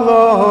da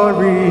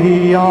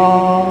gloria.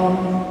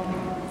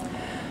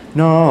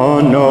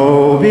 Non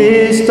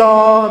nobis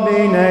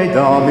Domine,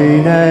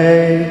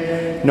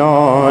 Domine,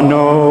 non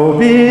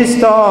nobis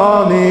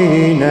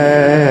Domine,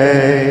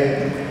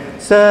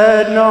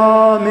 sed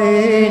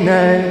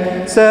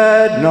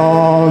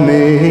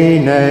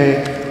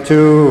nomine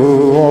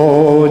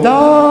tuo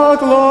da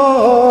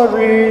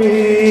gloria.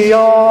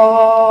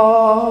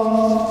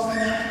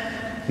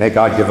 May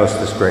God give us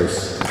this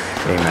grace.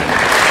 Amen.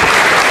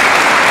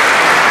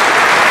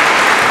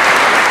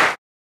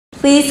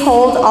 Please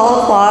hold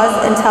all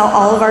applause until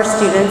all of our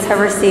students have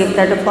received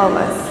their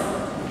diplomas.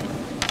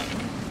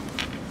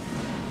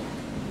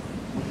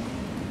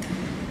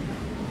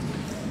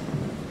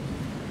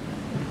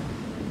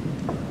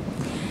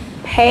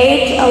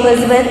 Paige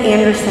Elizabeth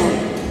Anderson.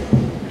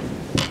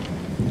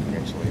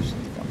 Congratulations.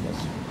 God bless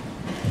you.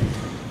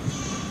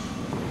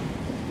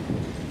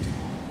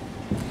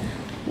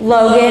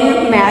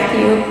 Logan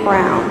Matthew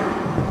Brown.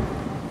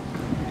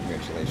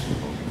 Congratulations.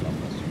 God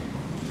bless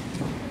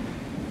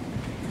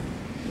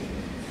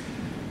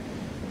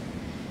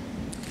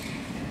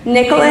you.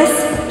 Nicholas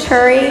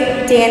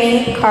Turi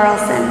Danny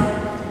Carlson.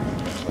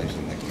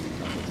 Congratulations, Nick.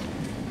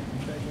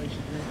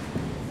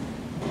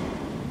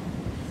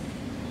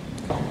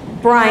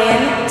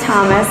 Brian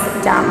Thomas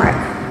Domrick.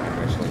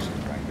 Congratulations,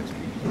 Brian.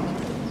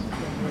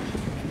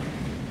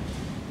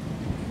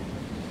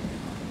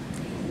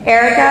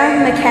 Erica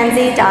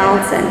Mackenzie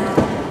Donaldson.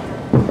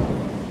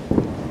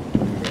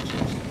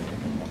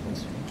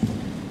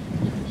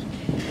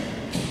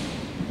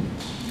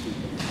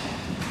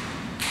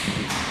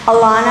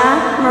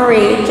 Alana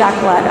Marie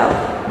Giacoletto.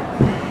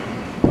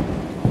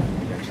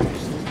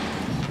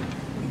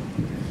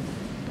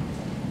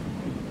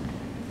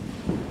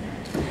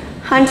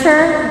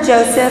 Hunter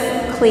Joseph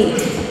Cleet.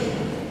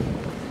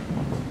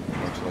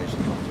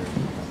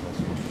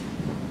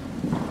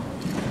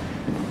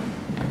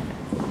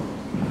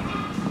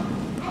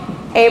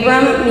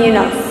 Abram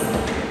Munoz.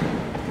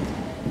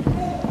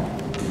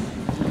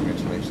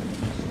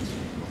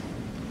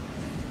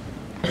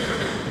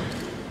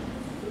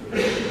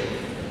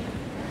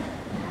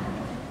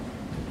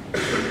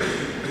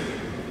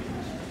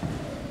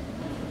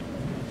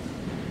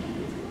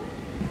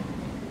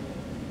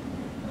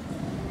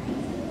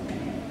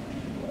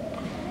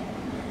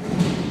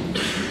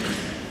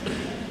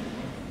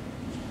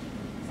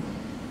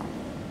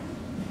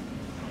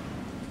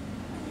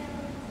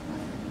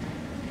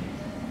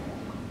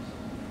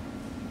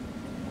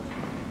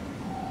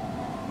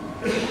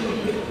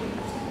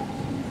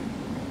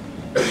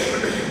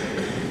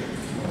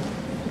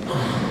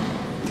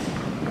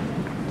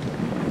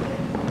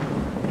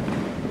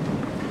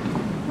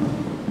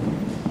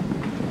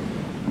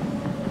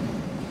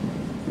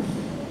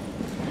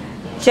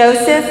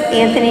 Joseph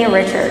Anthony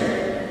Richard.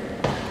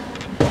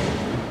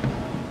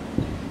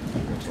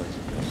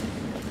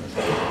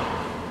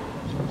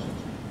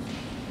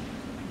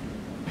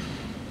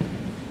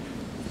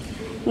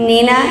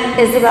 Nina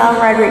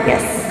Isabel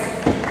Rodriguez.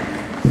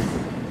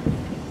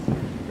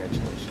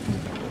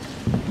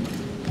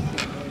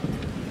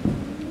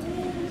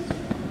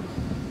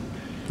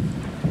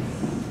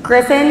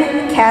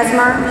 Griffin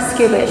Casmar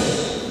Skubish.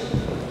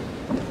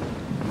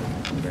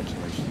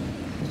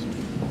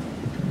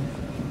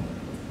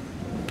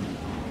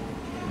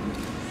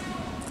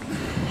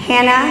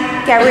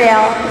 Hannah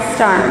Gabrielle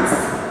Starnes.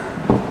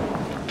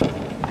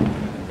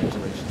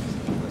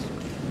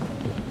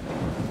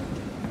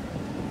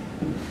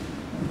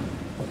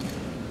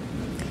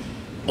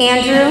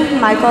 Andrew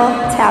Michael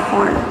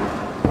Taphorn.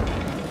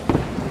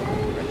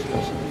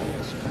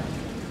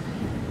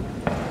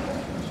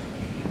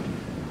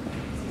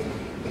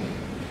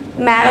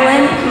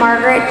 Madeline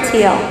Margaret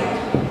Teal.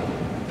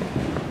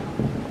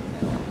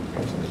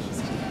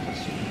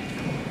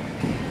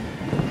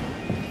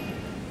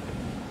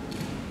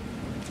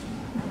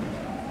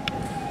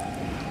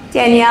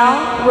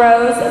 Danielle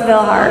Rose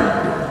Vilhard.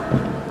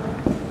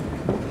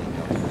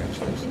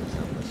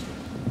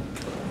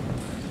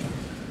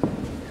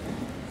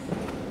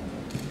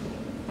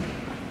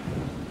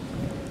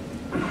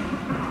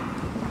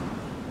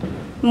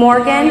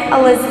 Morgan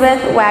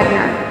Elizabeth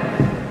Wagner.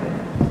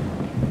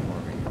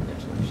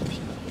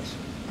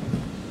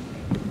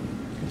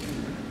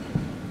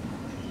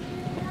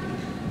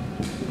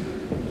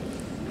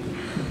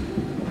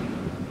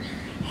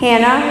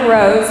 Hannah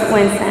Rose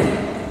Winson.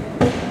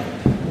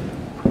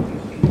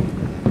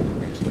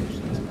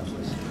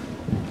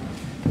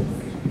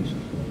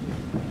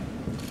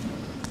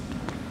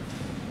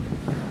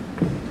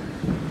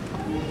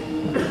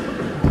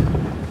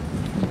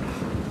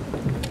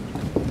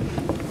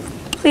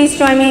 Please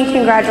join me in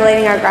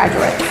congratulating our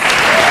graduates.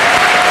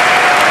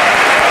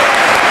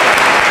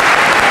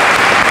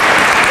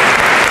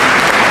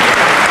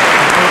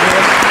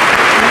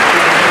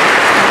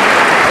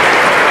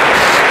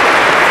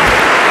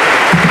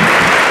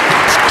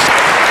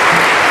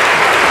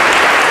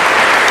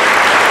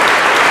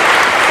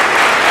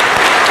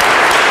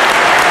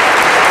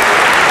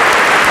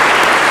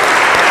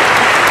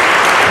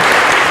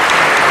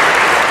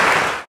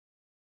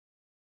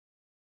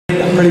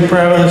 I'm pretty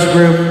proud of this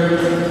group.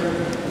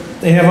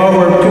 They have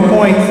over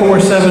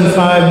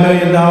 $2.475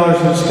 million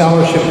in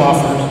scholarship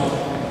offers.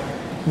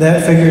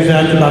 That figures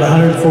out to about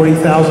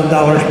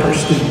 $140,000 per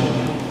student.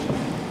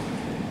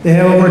 They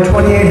have over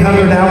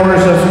 2,800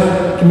 hours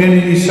of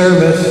community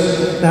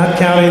service, not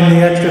counting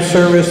the extra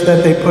service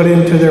that they put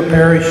into their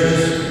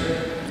parishes.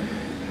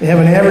 They have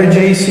an average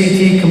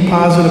ACT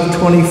composite of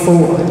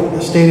 24.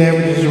 The state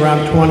average is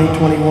around 20,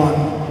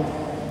 21.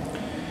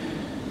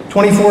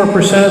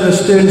 24% of the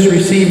students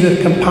received a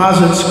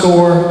composite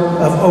score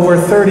of over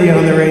 30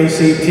 on their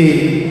ACT.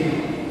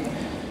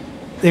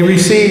 They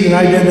received, and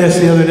I did this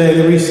the other day,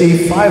 they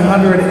received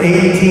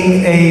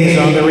 518 A's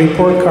on their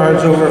report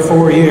cards over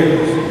 4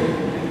 years.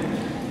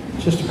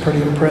 It's just a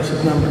pretty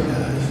impressive number,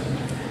 guys.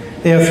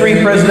 They have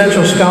 3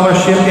 presidential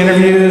scholarship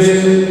interviews,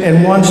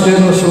 and 1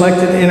 student was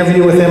selected to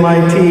interview with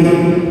MIT.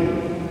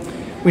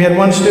 We had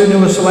 1 student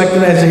who was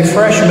selected as a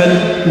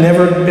freshman,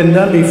 never been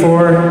done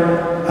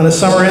before, on a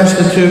summer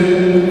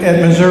institute at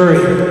Missouri.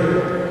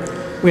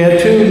 We had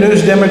 2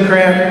 News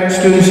Democrat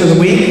Students of the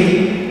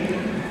Week.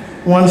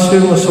 1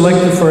 student was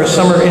selected for a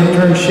summer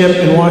internship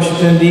in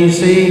Washington,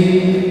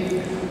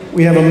 D.C.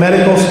 We have a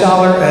medical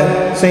scholar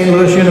at St.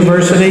 Louis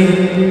University,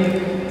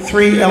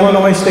 3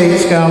 Illinois State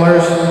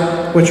Scholars,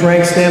 which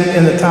ranks them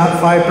in the top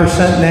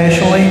 5%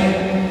 nationally.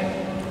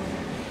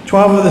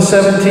 12 of the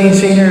 17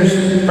 seniors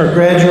are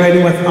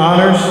graduating with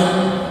honors.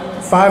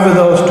 5 of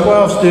those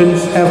 12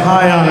 students have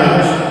high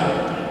honors.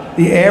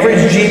 The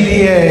average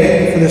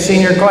GPA for the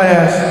senior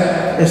class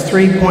is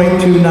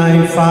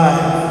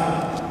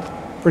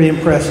 3.295. Pretty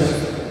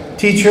impressive.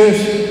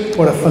 Teachers,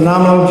 what a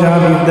phenomenal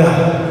job you've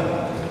done.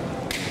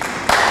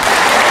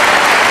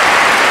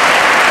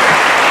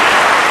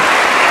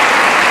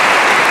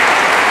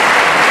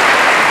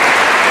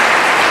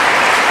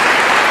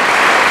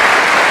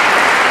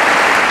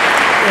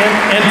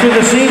 And to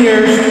the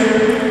seniors,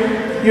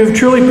 you have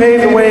truly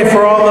paved the way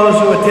for all those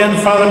who attend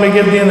Father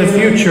McGivney in the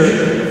future.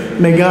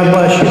 May God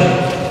bless you.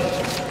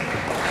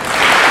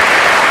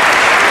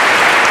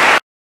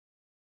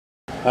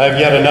 I have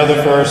yet another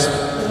first.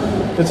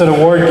 It's an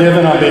award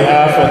given on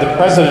behalf of the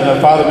president of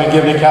Father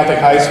McGivney Catholic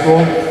High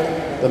School.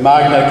 The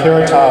Magna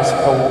Caritas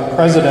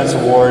President's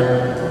Award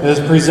is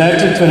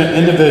presented to an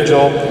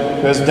individual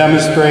who has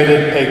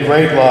demonstrated a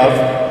great love,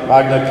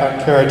 Magna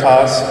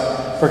Caritas,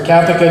 for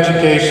Catholic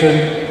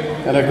education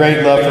and a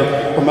great love for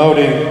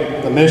promoting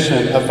the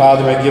mission of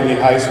Father McGivney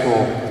High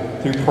School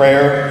through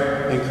prayer,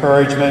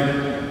 encouragement,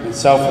 and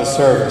selfless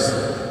service.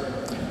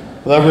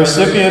 The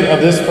recipient of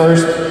this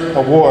first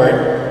award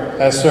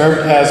has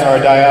served as our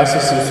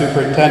diocesan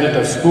superintendent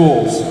of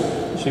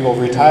schools. She will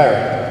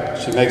retire.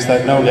 She makes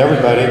that known to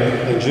everybody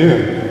in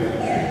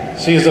June.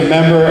 She is a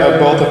member of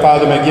both the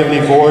Father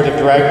McGivney Board of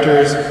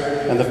Directors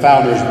and the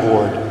Founders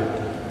Board.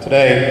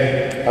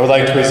 Today, I would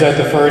like to present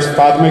the first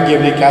Father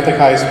McGivney Catholic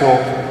High School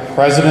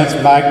President's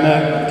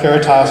Magna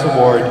Caritas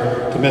Award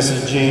to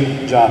Mrs.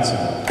 Jean Johnson.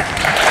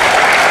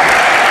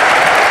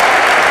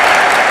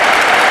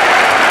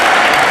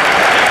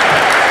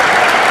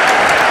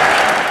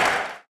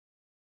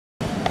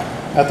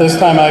 At this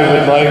time, I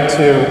would like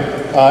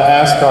to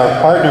ask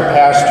our partner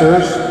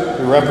pastors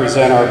who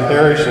represent our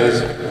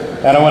parishes,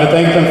 and I want to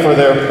thank them for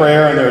their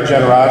prayer and their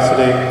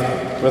generosity.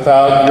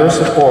 Without your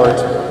support,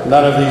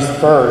 none of these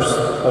firsts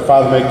of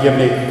Father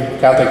McGivney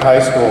Catholic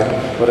High School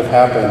would have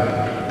happened.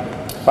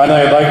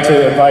 Finally, I'd like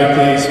to invite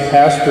these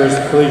pastors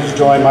to please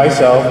join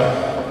myself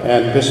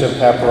and Bishop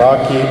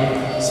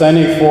Paparocki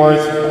sending forth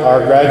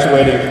our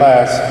graduating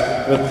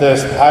class with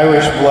this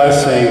Irish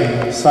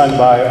blessing sung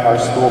by our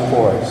school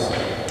chorus.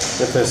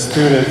 If the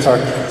students, our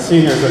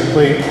seniors,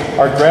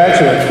 our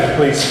graduates would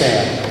please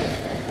stand.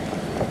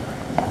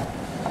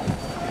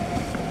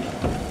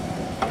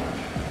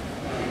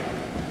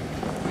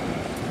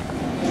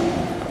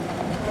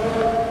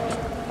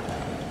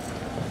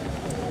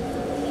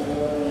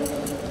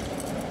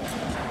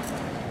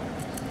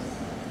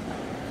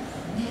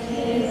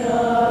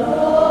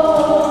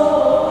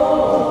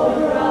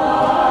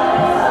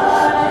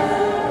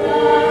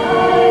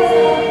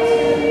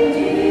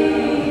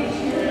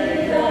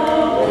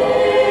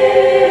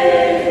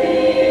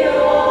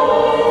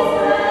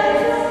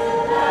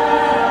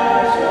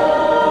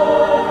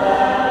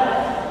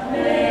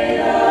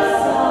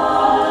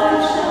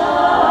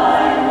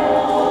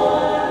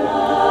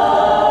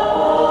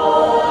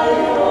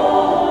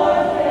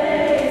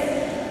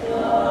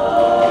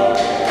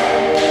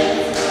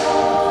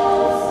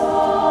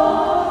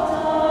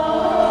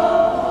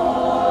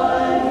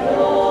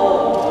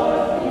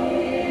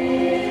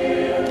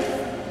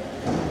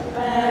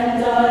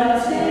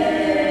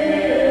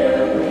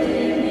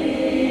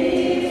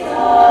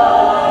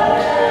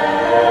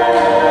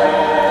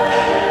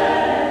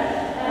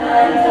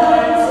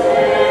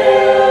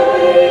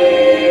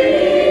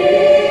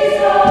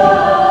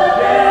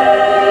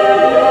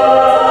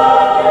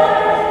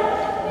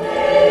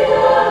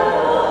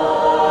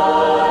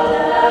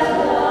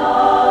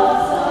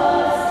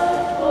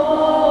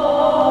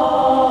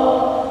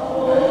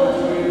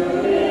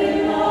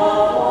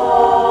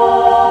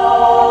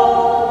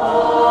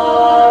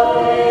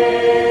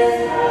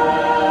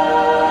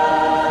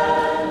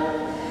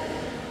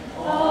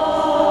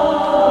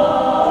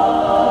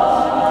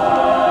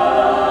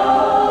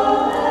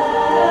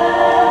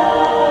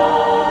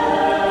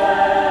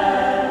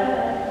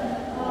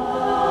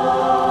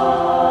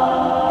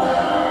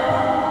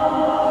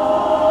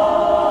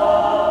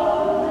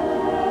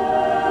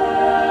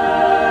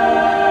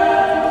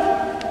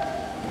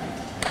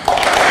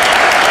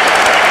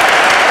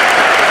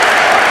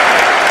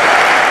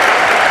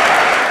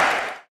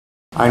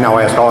 I now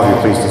ask all of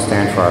you please to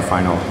stand for our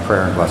final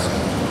prayer and blessing.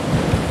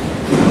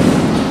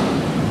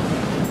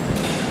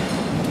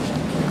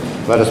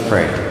 Let us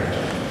pray.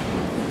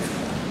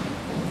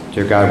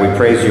 Dear God, we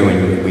praise you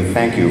and we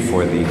thank you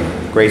for the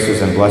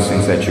graces and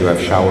blessings that you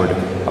have showered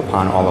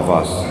upon all of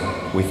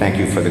us. We thank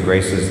you for the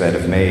graces that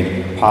have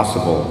made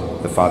possible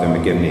the Father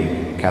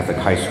McGivney Catholic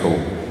High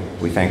School.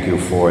 We thank you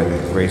for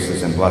the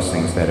graces and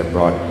blessings that have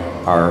brought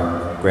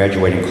our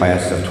graduating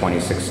class of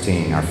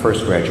 2016, our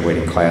first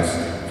graduating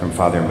class from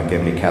Father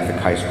McGivney Catholic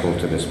High School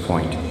to this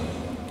point.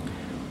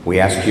 We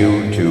ask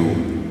you to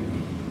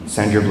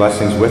send your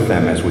blessings with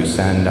them as we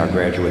send our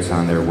graduates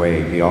on their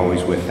way. Be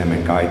always with them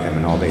and guide them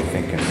in all they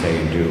think and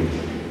say and do.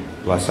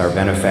 Bless our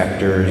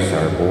benefactors,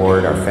 our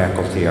board, our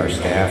faculty, our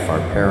staff, our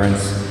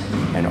parents,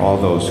 and all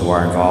those who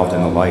are involved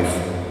in the life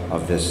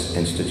of this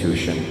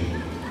institution.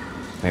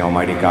 May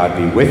Almighty God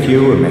be with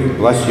you and may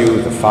bless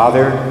you, the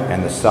Father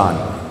and the Son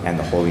and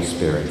the Holy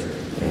Spirit.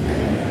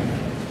 Amen.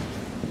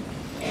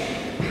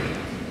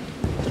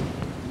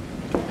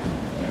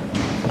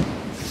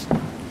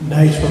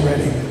 Nice, we're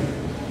ready.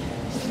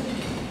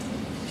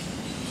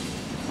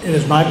 It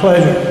is my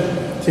pleasure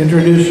to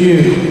introduce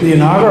you the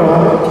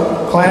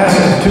inaugural class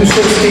of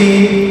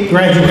 216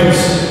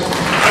 graduates.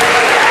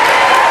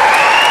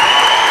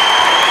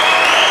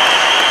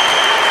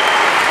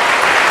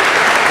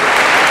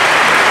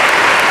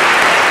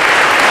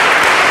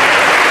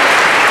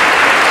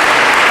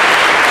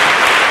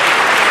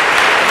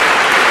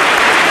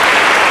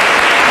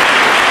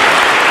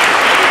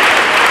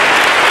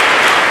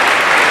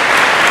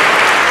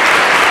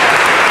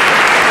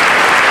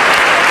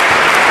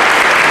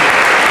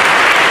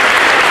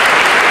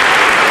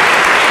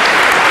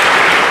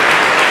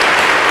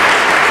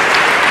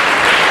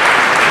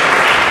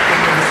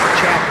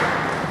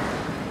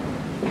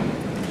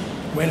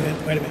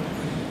 Wait a minute.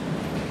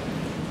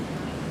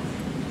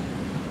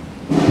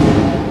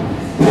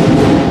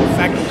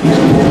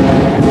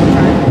 Faculty.